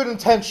 you had good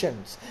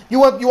intentions. You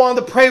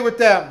wanted to pray with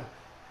them.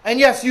 And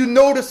yes, you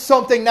noticed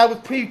something that was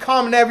pretty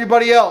common to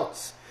everybody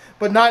else.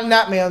 But not in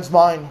that man's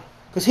mind.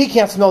 Because he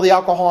can't smell the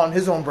alcohol on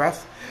his own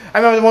breath. I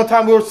remember one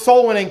time we were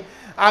soul winning,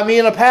 me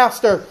and a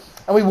pastor,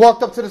 and we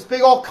walked up to this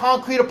big old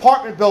concrete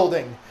apartment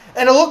building.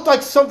 And it looked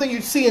like something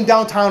you'd see in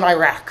downtown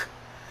Iraq.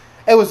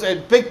 It was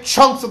big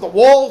chunks of the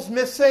walls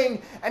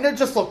missing, and it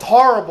just looked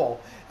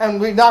horrible. And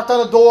we knocked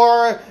on the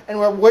door, and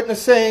we're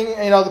witnessing,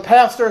 the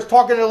pastor is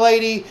talking to the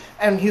lady,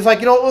 and he's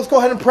like, let's go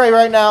ahead and pray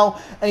right now.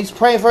 And he's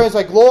praying for her. He's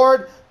like,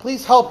 Lord,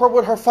 please help her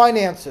with her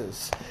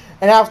finances.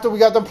 And after we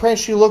got done praying,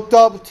 she looked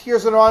up, with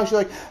tears in her eyes. She's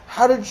like,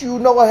 how did you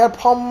know I had a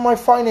problem with my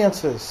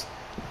finances?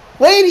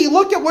 Lady,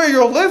 look at where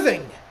you're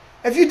living.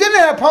 If you didn't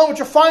have a problem with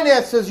your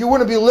finances, you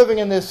wouldn't be living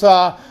in this,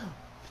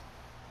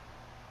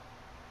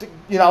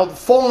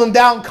 falling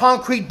down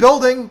concrete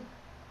building.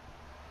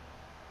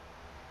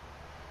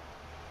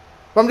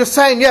 But I'm just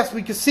saying, yes,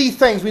 we can see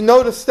things, we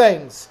notice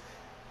things.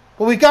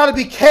 But we've got to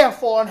be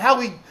careful on how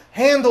we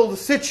handle the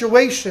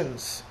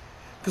situations.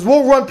 Because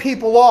we'll run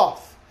people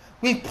off.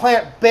 We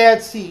plant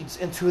bad seeds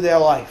into their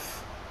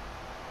life.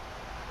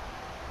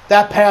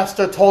 That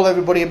pastor told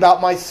everybody about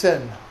my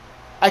sin.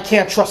 I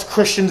can't trust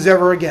Christians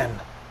ever again.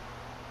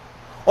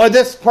 Or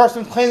this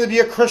person claimed to be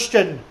a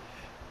Christian.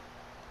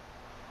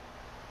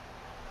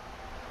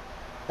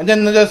 And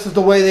then this is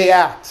the way they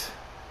act.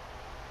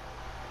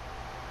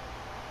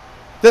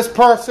 This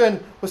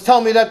person was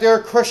telling me that they're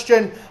a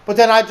Christian, but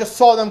then I just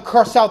saw them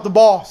curse out the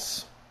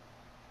boss.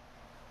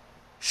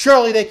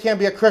 Surely they can't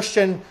be a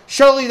Christian.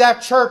 Surely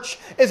that church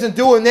isn't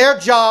doing their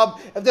job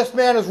if this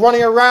man is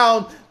running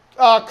around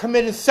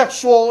committing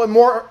sexual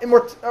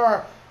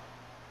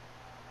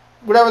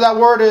whatever that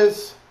word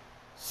is,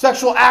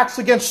 sexual acts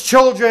against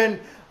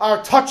children,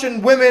 or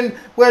touching women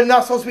where they're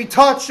not supposed to be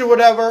touched or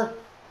whatever.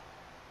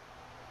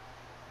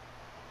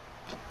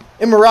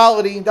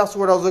 Immorality, that's the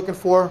word I was looking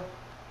for.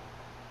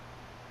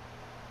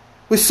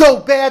 We sow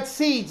bad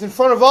seeds in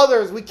front of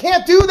others. We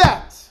can't do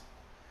that.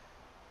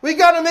 We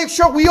got to make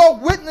sure we are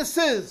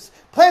witnesses,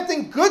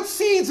 planting good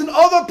seeds in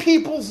other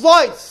people's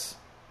lives.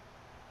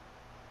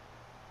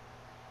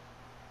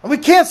 And we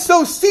can't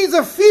sow seeds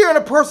of fear in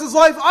a person's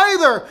life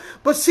either,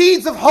 but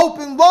seeds of hope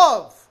and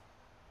love.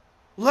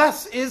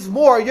 Less is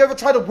more. You ever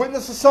try to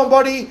witness to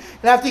somebody,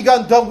 and after you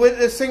got done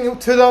witnessing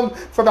to them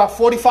for about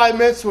 45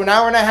 minutes to an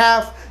hour and a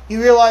half,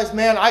 you realize,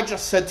 man, I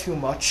just said too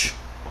much.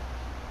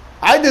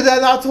 I did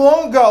that not too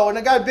long ago, and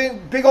I got a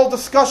big old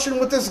discussion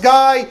with this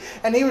guy,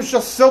 and he was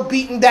just so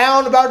beaten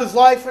down about his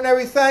life and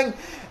everything,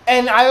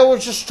 and I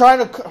was just trying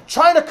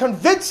to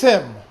convince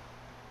him.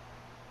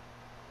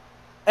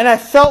 And I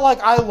felt like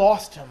I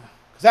lost him.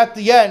 Because at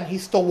the end, he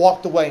still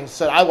walked away and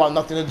said, I want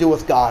nothing to do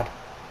with God.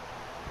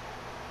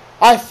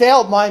 I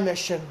failed my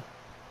mission.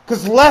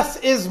 Because less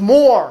is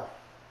more.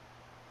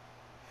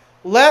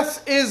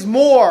 Less is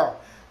more.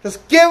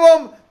 Just give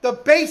them the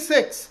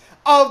basics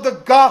of the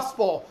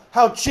gospel.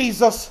 How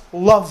Jesus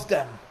loves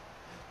them.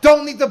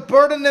 Don't need to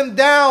burden them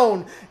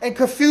down and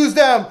confuse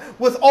them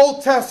with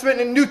Old Testament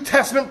and New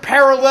Testament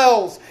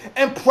parallels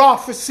and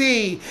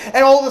prophecy and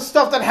all the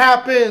stuff that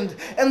happened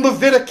and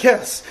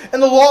Leviticus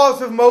and the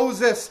laws of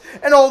Moses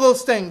and all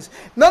those things.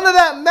 None of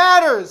that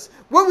matters.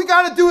 What we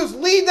got to do is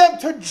lead them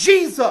to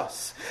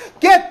Jesus.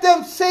 Get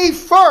them saved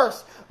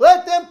first.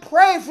 Let them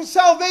pray for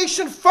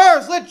salvation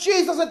first. Let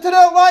Jesus into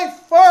their life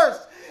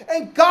first.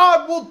 And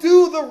God will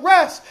do the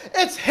rest.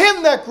 It's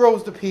Him that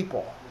grows the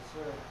people.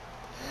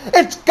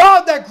 It's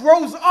God that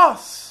grows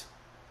us.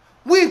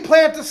 We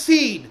plant the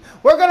seed.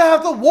 We're going to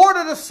have to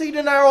water the seed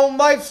in our own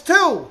lives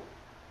too.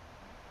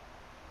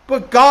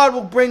 But God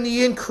will bring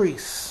the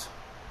increase.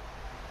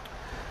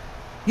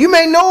 You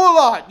may know a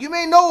lot. You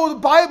may know the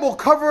Bible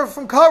cover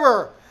from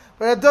cover.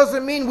 But that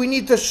doesn't mean we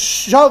need to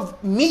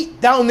shove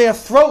meat down their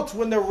throats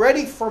when they're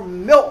ready for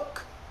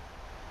milk.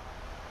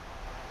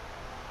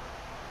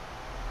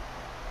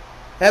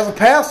 As a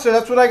pastor,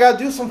 that's what I got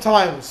to do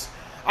sometimes.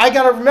 I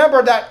got to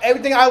remember that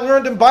everything I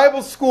learned in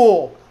Bible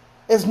school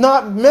is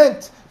not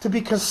meant to be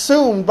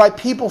consumed by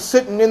people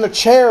sitting in the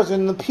chairs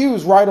and in the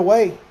pews right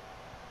away.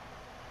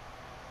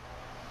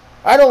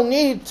 I don't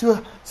need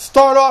to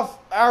start off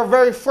our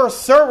very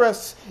first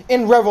service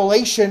in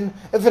Revelation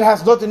if it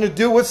has nothing to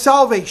do with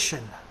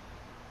salvation.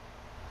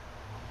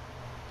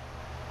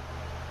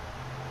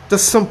 The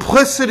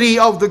simplicity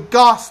of the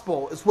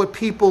gospel is what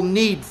people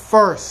need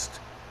first.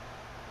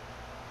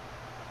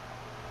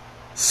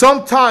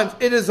 Sometimes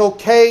it is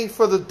okay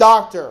for the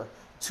doctor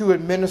to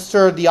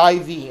administer the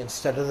IV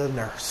instead of the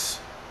nurse.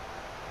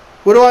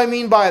 What do I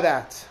mean by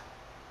that?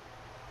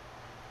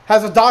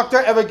 Has a doctor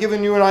ever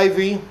given you an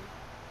IV?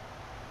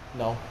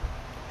 No.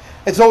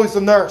 It's always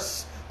the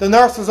nurse. The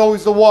nurse is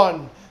always the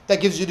one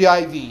that gives you the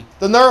IV.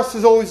 The nurse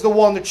is always the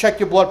one to check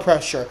your blood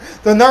pressure.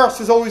 The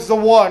nurse is always the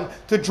one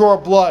to draw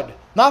blood.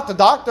 Not the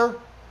doctor.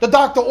 The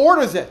doctor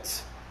orders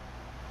it.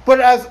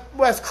 But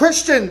as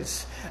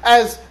Christians,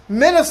 as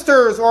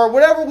ministers, or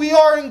whatever we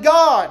are in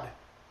God,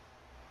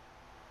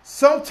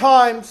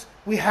 sometimes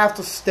we have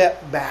to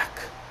step back.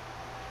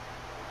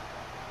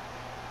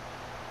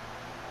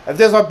 If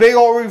there's a big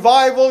old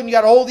revival and you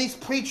got all these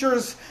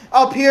preachers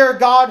up here,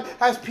 God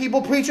has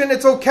people preaching,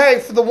 it's okay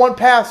for the one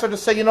pastor to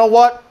say, you know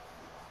what?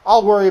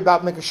 I'll worry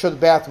about making sure the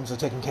bathrooms are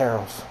taken care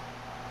of.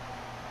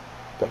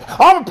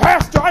 I'm a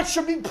pastor. I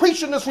should be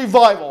preaching this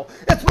revival.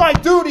 It's my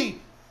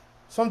duty.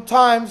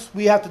 Sometimes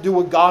we have to do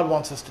what God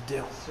wants us to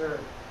do. Sir.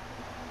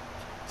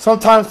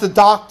 Sometimes the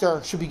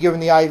doctor should be given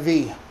the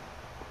IV.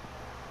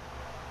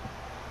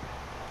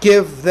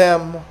 Give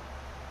them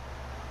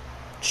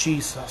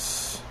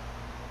Jesus.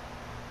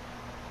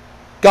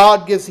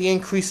 God gives the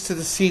increase to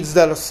the seeds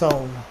that are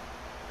sown.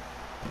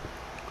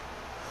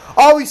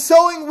 Are we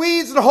sowing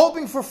weeds and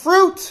hoping for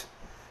fruit?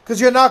 Because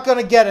you're not going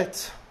to get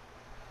it.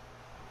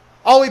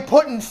 Are we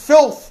putting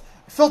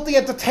filthy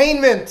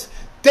entertainment,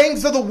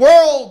 things of the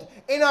world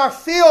in our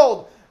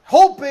field,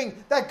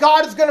 hoping that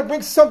God is going to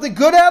bring something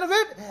good out of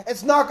it?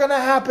 It's not going to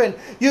happen.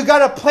 You got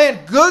to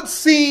plant good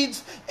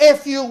seeds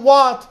if you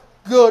want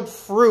good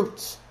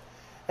fruit.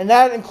 And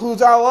that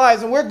includes our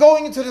lives. And we're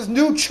going into this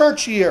new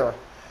church year.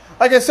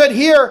 Like I said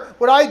here,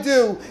 what I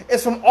do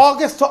is from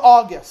August to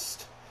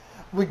August.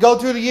 We go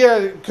through the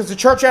year, because the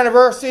church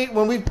anniversary,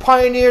 when we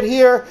pioneered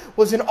here,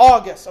 was in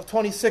August of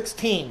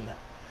 2016.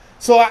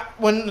 So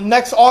when the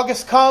next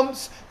August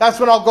comes, that's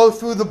when I'll go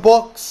through the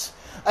books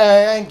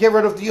and get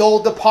rid of the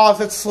old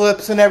deposit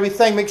slips and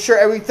everything. Make sure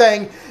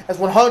everything is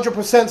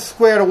 100%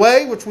 squared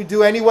away, which we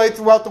do anyway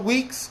throughout the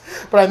weeks.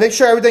 But I make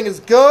sure everything is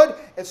good,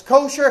 it's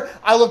kosher.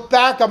 I look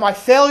back on my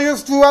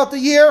failures throughout the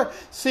year,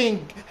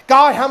 seeing,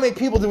 God, how many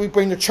people did we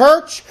bring to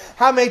church?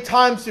 How many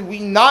times did we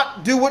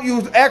not do what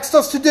you asked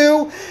us to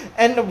do?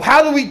 And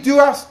how do we do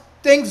our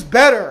things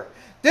better?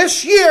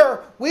 This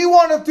year, we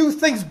want to do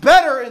things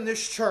better in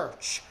this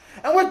church.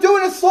 And we're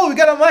doing it slowly. We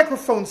got a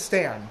microphone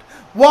stand.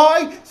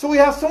 Why? So we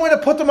have someone to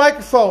put the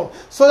microphone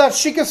so that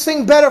she can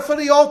sing better for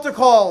the altar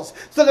calls,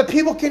 so that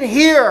people can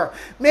hear.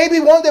 Maybe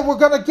one day we're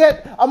going to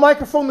get a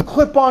microphone to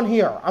clip on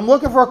here. I'm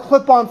looking for a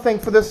clip-on thing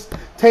for this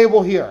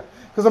table here,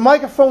 because a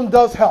microphone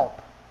does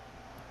help.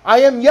 I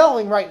am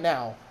yelling right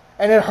now,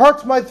 and it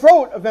hurts my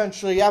throat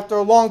eventually after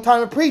a long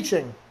time of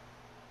preaching.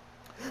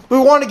 We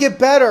want to get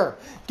better,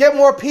 get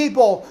more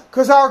people,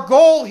 because our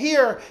goal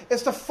here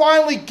is to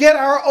finally get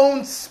our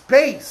own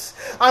space.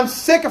 I'm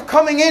sick of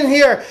coming in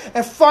here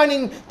and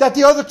finding that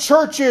the other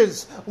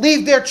churches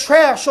leave their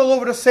trash all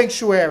over the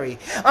sanctuary.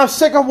 I'm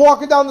sick of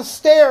walking down the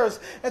stairs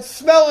and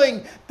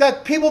smelling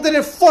that people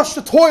didn't flush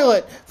the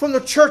toilet from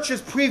the churches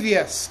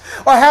previous,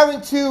 or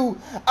having to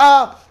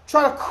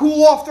try to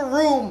cool off the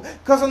room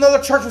because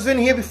another church was in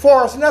here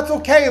before us. And that's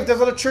okay if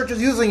there's other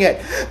churches using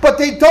it. But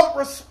they don't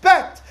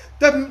respect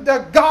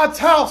the God's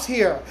house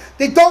here.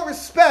 They don't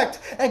respect,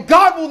 and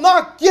God will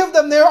not give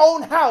them their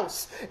own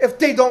house if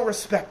they don't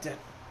respect it.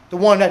 The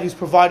one that He's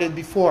provided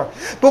before.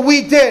 But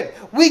we did.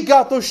 We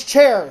got those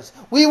chairs.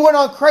 We went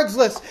on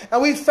Craigslist and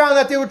we found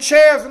that there were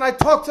chairs, and I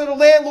talked to the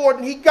landlord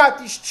and he got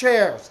these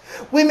chairs.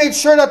 We made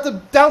sure that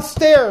the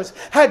downstairs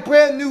had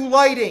brand new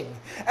lighting.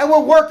 And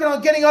we're working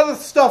on getting other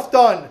stuff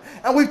done.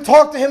 And we've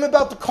talked to him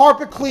about the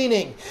carpet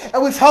cleaning.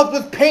 And we've helped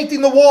with painting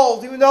the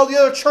walls, even though the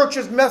other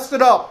churches messed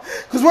it up.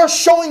 Because we're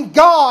showing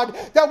God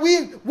that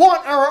we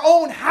want our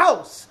own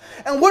house.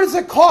 And what does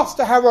it cost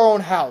to have our own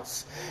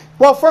house?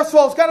 Well, first of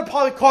all, it's got to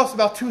probably cost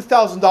about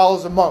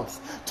 $2,000 a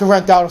month to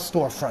rent out a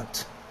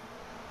storefront.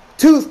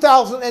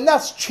 $2,000, and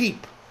that's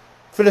cheap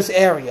for this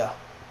area.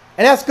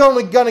 And that's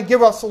going to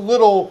give us a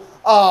little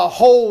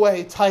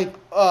hallway type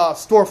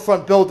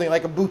storefront building,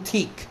 like a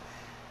boutique.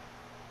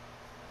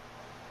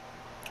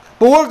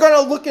 But we're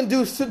going to look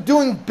into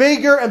doing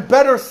bigger and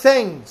better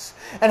things.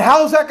 And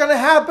how is that going to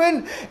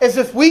happen? Is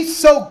if we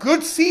sow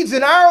good seeds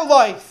in our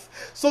life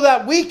so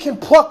that we can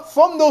pluck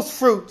from those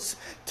fruits,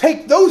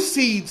 take those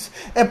seeds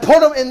and put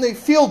them in the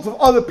fields of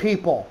other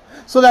people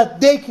so that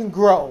they can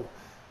grow.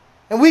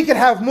 And we can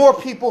have more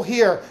people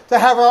here to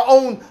have our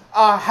own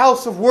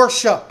house of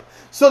worship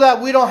so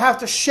that we don't have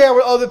to share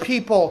with other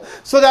people,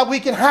 so that we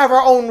can have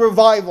our own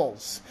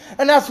revivals.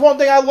 And that's one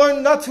thing I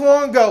learned not too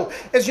long ago,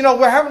 is,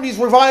 we're having these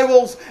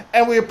revivals,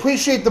 and we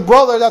appreciate the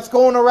brother that's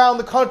going around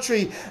the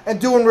country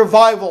and doing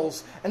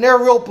revivals. And they're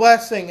a real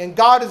blessing, and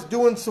God is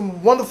doing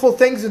some wonderful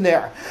things in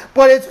there.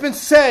 But it's been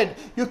said,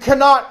 you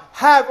cannot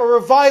have a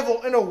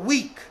revival in a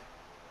week.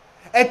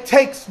 It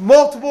takes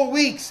multiple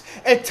weeks.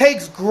 It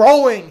takes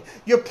growing.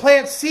 You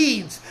plant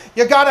seeds.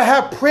 You got to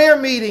have prayer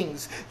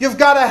meetings. You've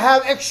got to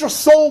have extra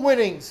soul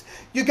winnings.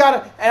 You got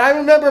to, and I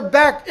remember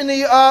back in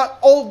the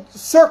old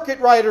circuit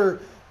rider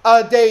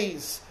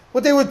days,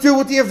 what they would do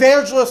with the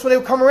evangelists when they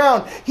would come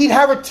around. He'd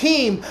have a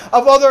team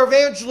of other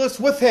evangelists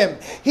with him.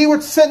 He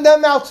would send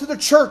them out to the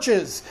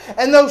churches.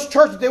 And those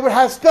churches, they would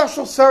have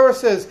special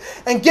services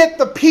and get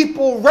the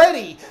people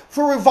ready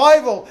for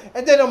revival.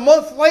 And then a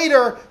month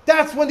later,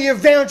 that's when the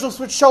evangelists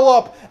would show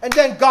up. And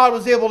then God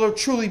was able to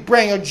truly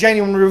bring a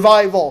genuine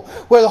revival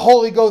where the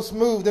Holy Ghost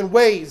moved in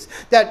ways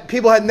that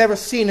people had never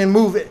seen and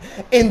move it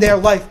in their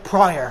life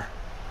prior.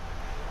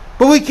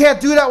 But we can't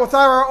do that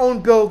without our own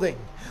building.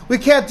 We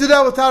can't do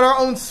that without our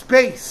own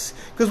space,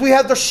 because we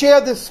have to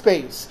share this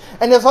space.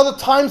 And there's other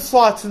time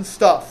slots and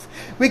stuff.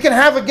 We can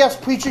have a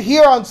guest preacher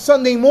here on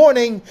Sunday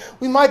morning.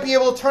 We might be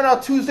able to turn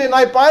our Tuesday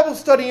night Bible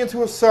study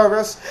into a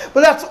service,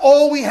 but that's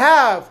all we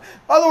have.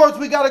 In other words,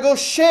 we got to go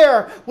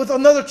share with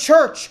another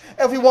church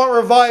if we want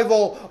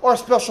revival or a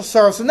special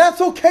service. And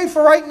that's okay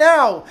for right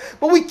now.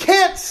 But we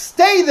can't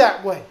stay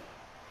that way.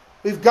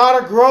 We've got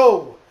to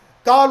grow.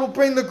 God will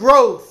bring the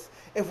growth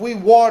if we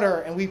water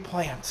and we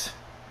plant.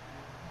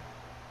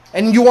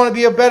 And you want to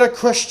be a better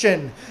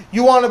Christian.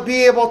 You want to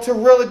be able to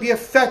really be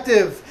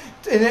effective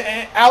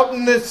out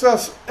in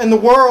the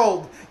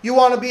world. You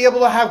want to be able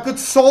to have good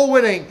soul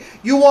winning.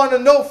 You want to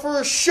know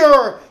for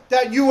sure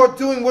that you are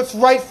doing what's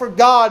right for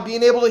God,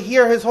 being able to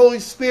hear His Holy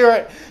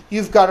Spirit.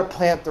 You've got to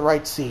plant the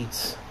right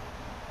seeds.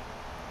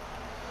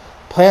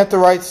 Plant the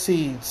right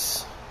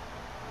seeds.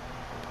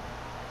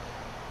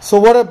 So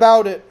what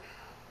about it?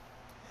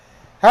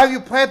 Have you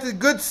planted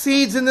good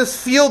seeds in this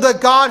field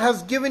that God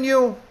has given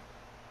you?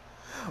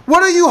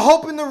 What are you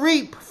hoping to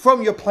reap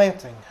from your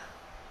planting?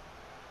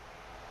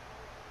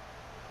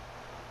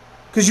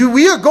 Because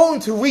we are going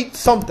to reap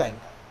something.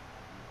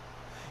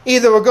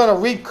 Either we're going to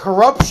reap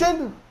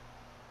corruption,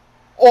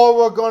 or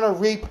we're going to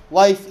reap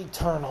life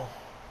eternal.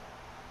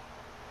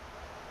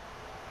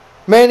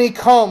 Many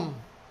come,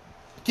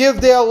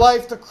 give their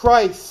life to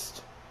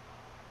Christ,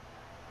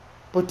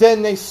 but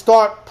then they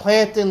start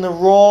planting the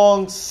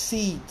wrong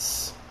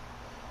seeds.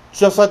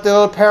 Just like the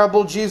other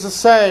parable Jesus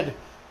said,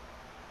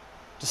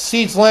 the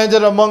seeds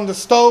landed among the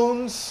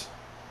stones.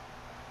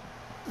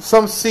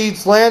 Some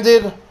seeds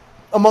landed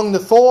among the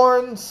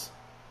thorns.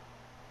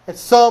 And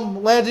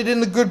some landed in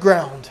the good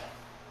ground.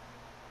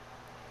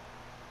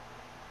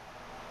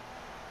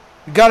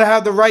 You got to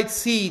have the right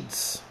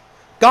seeds.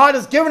 God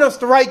has given us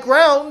the right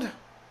ground.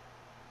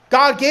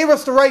 God gave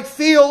us the right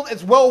field.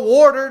 It's well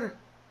watered.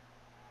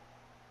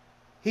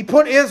 He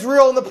put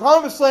Israel in the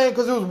promised land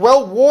because it was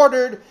well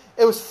watered.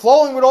 It was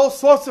flowing with all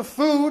sorts of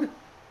food.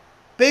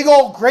 Big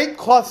old grape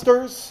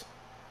clusters.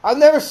 I've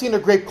never seen a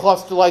grape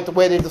cluster like the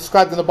way they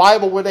described in the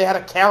Bible, where they had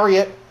to carry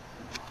it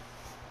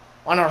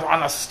on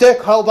a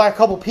stick held by a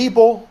couple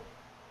people.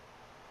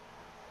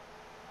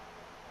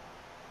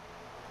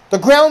 The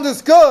ground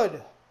is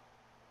good,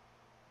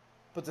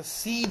 but the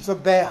seeds are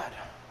bad.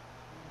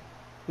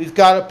 We've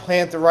got to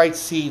plant the right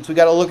seeds. We've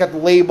got to look at the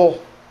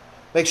label,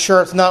 make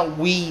sure it's not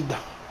weed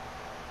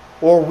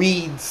or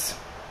weeds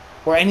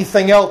or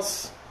anything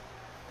else.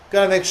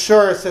 Got to make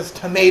sure it says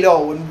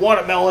tomato and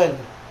watermelon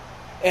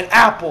and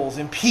apples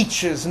and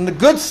peaches and the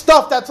good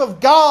stuff that's of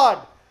God.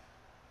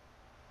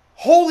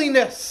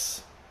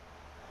 Holiness,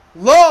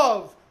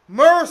 love,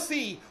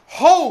 mercy,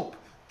 hope,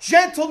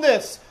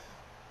 gentleness,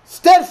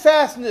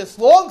 steadfastness,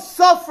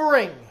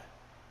 long-suffering,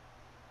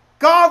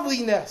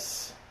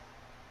 godliness.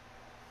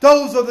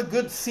 Those are the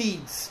good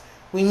seeds.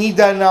 We need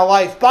that in our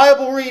life.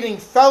 Bible reading,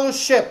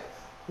 fellowship,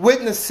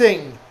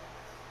 witnessing.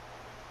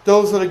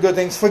 Those are the good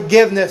things.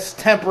 Forgiveness,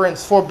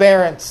 temperance,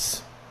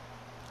 forbearance.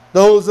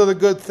 Those are the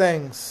good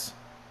things.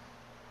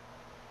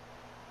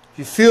 If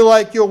you feel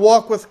like your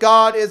walk with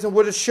God isn't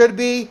what it should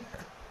be,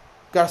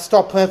 you've got to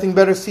start planting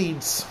better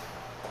seeds.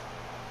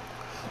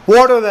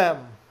 Water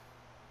them.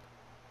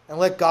 And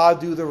let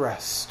God do the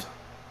rest.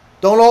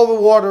 Don't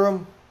overwater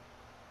them.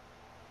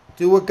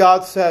 Do what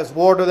God says.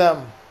 Water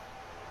them.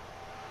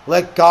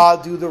 Let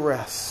God do the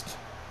rest.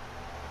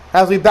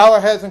 As we bow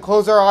our heads and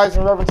close our eyes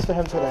in reverence to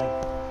Him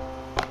today.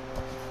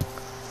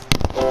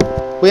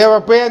 We have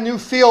a brand new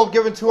field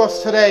given to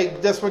us today.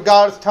 That's what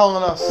God is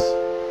telling us.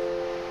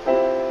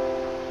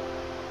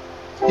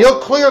 He'll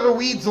clear the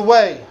weeds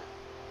away.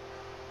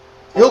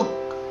 He'll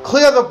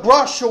clear the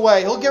brush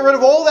away. He'll get rid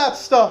of all that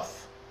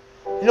stuff.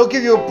 And He'll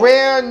give you a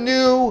brand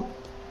new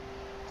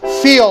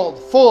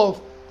field full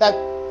of that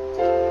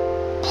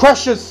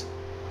precious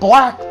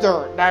black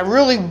dirt, that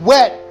really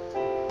wet,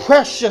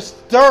 precious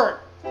dirt.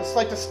 It's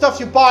like the stuff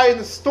you buy in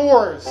the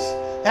stores.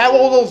 They have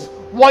all those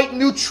white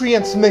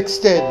nutrients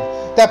mixed in.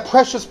 That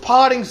precious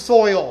potting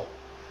soil.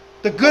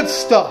 The good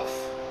stuff.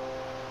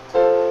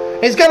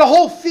 And He's got a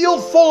whole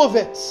field full of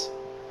it.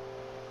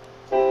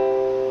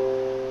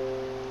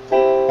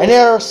 And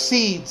there are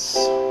seeds.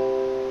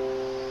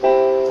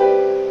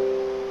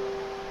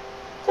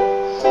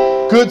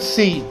 Good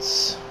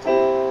seeds.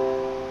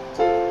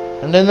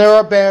 And then there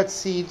are bad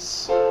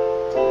seeds.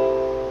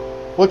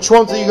 Which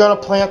ones are you going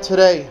to plant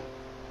today?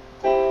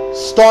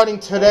 Starting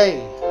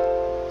today.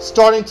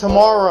 Starting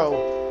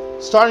tomorrow.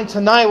 Starting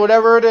tonight,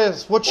 whatever it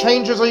is. What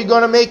changes are you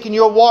going to make in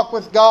your walk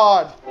with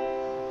God?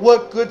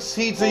 What good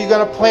seeds are you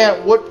going to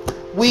plant?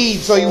 What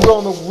weeds are you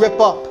willing to rip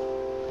up?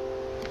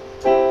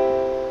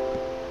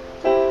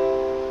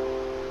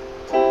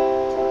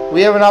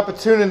 We have an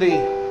opportunity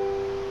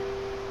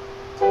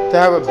to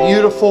have a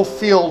beautiful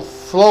field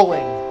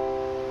flowing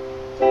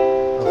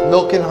of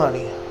milk and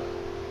honey.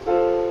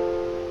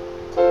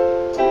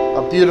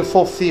 A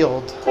beautiful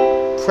field,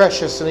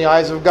 precious in the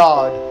eyes of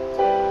God,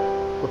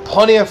 with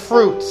plenty of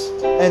fruits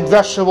and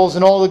vegetables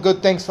and all the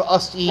good things for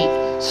us to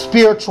eat.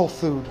 Spiritual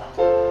food.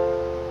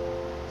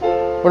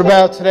 What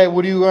about today?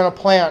 What are you going to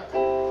plant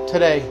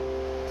today?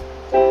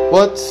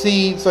 What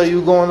seeds are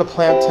you going to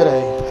plant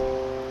today?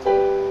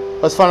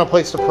 Let's find a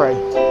place to pray.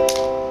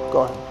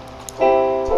 Go ahead.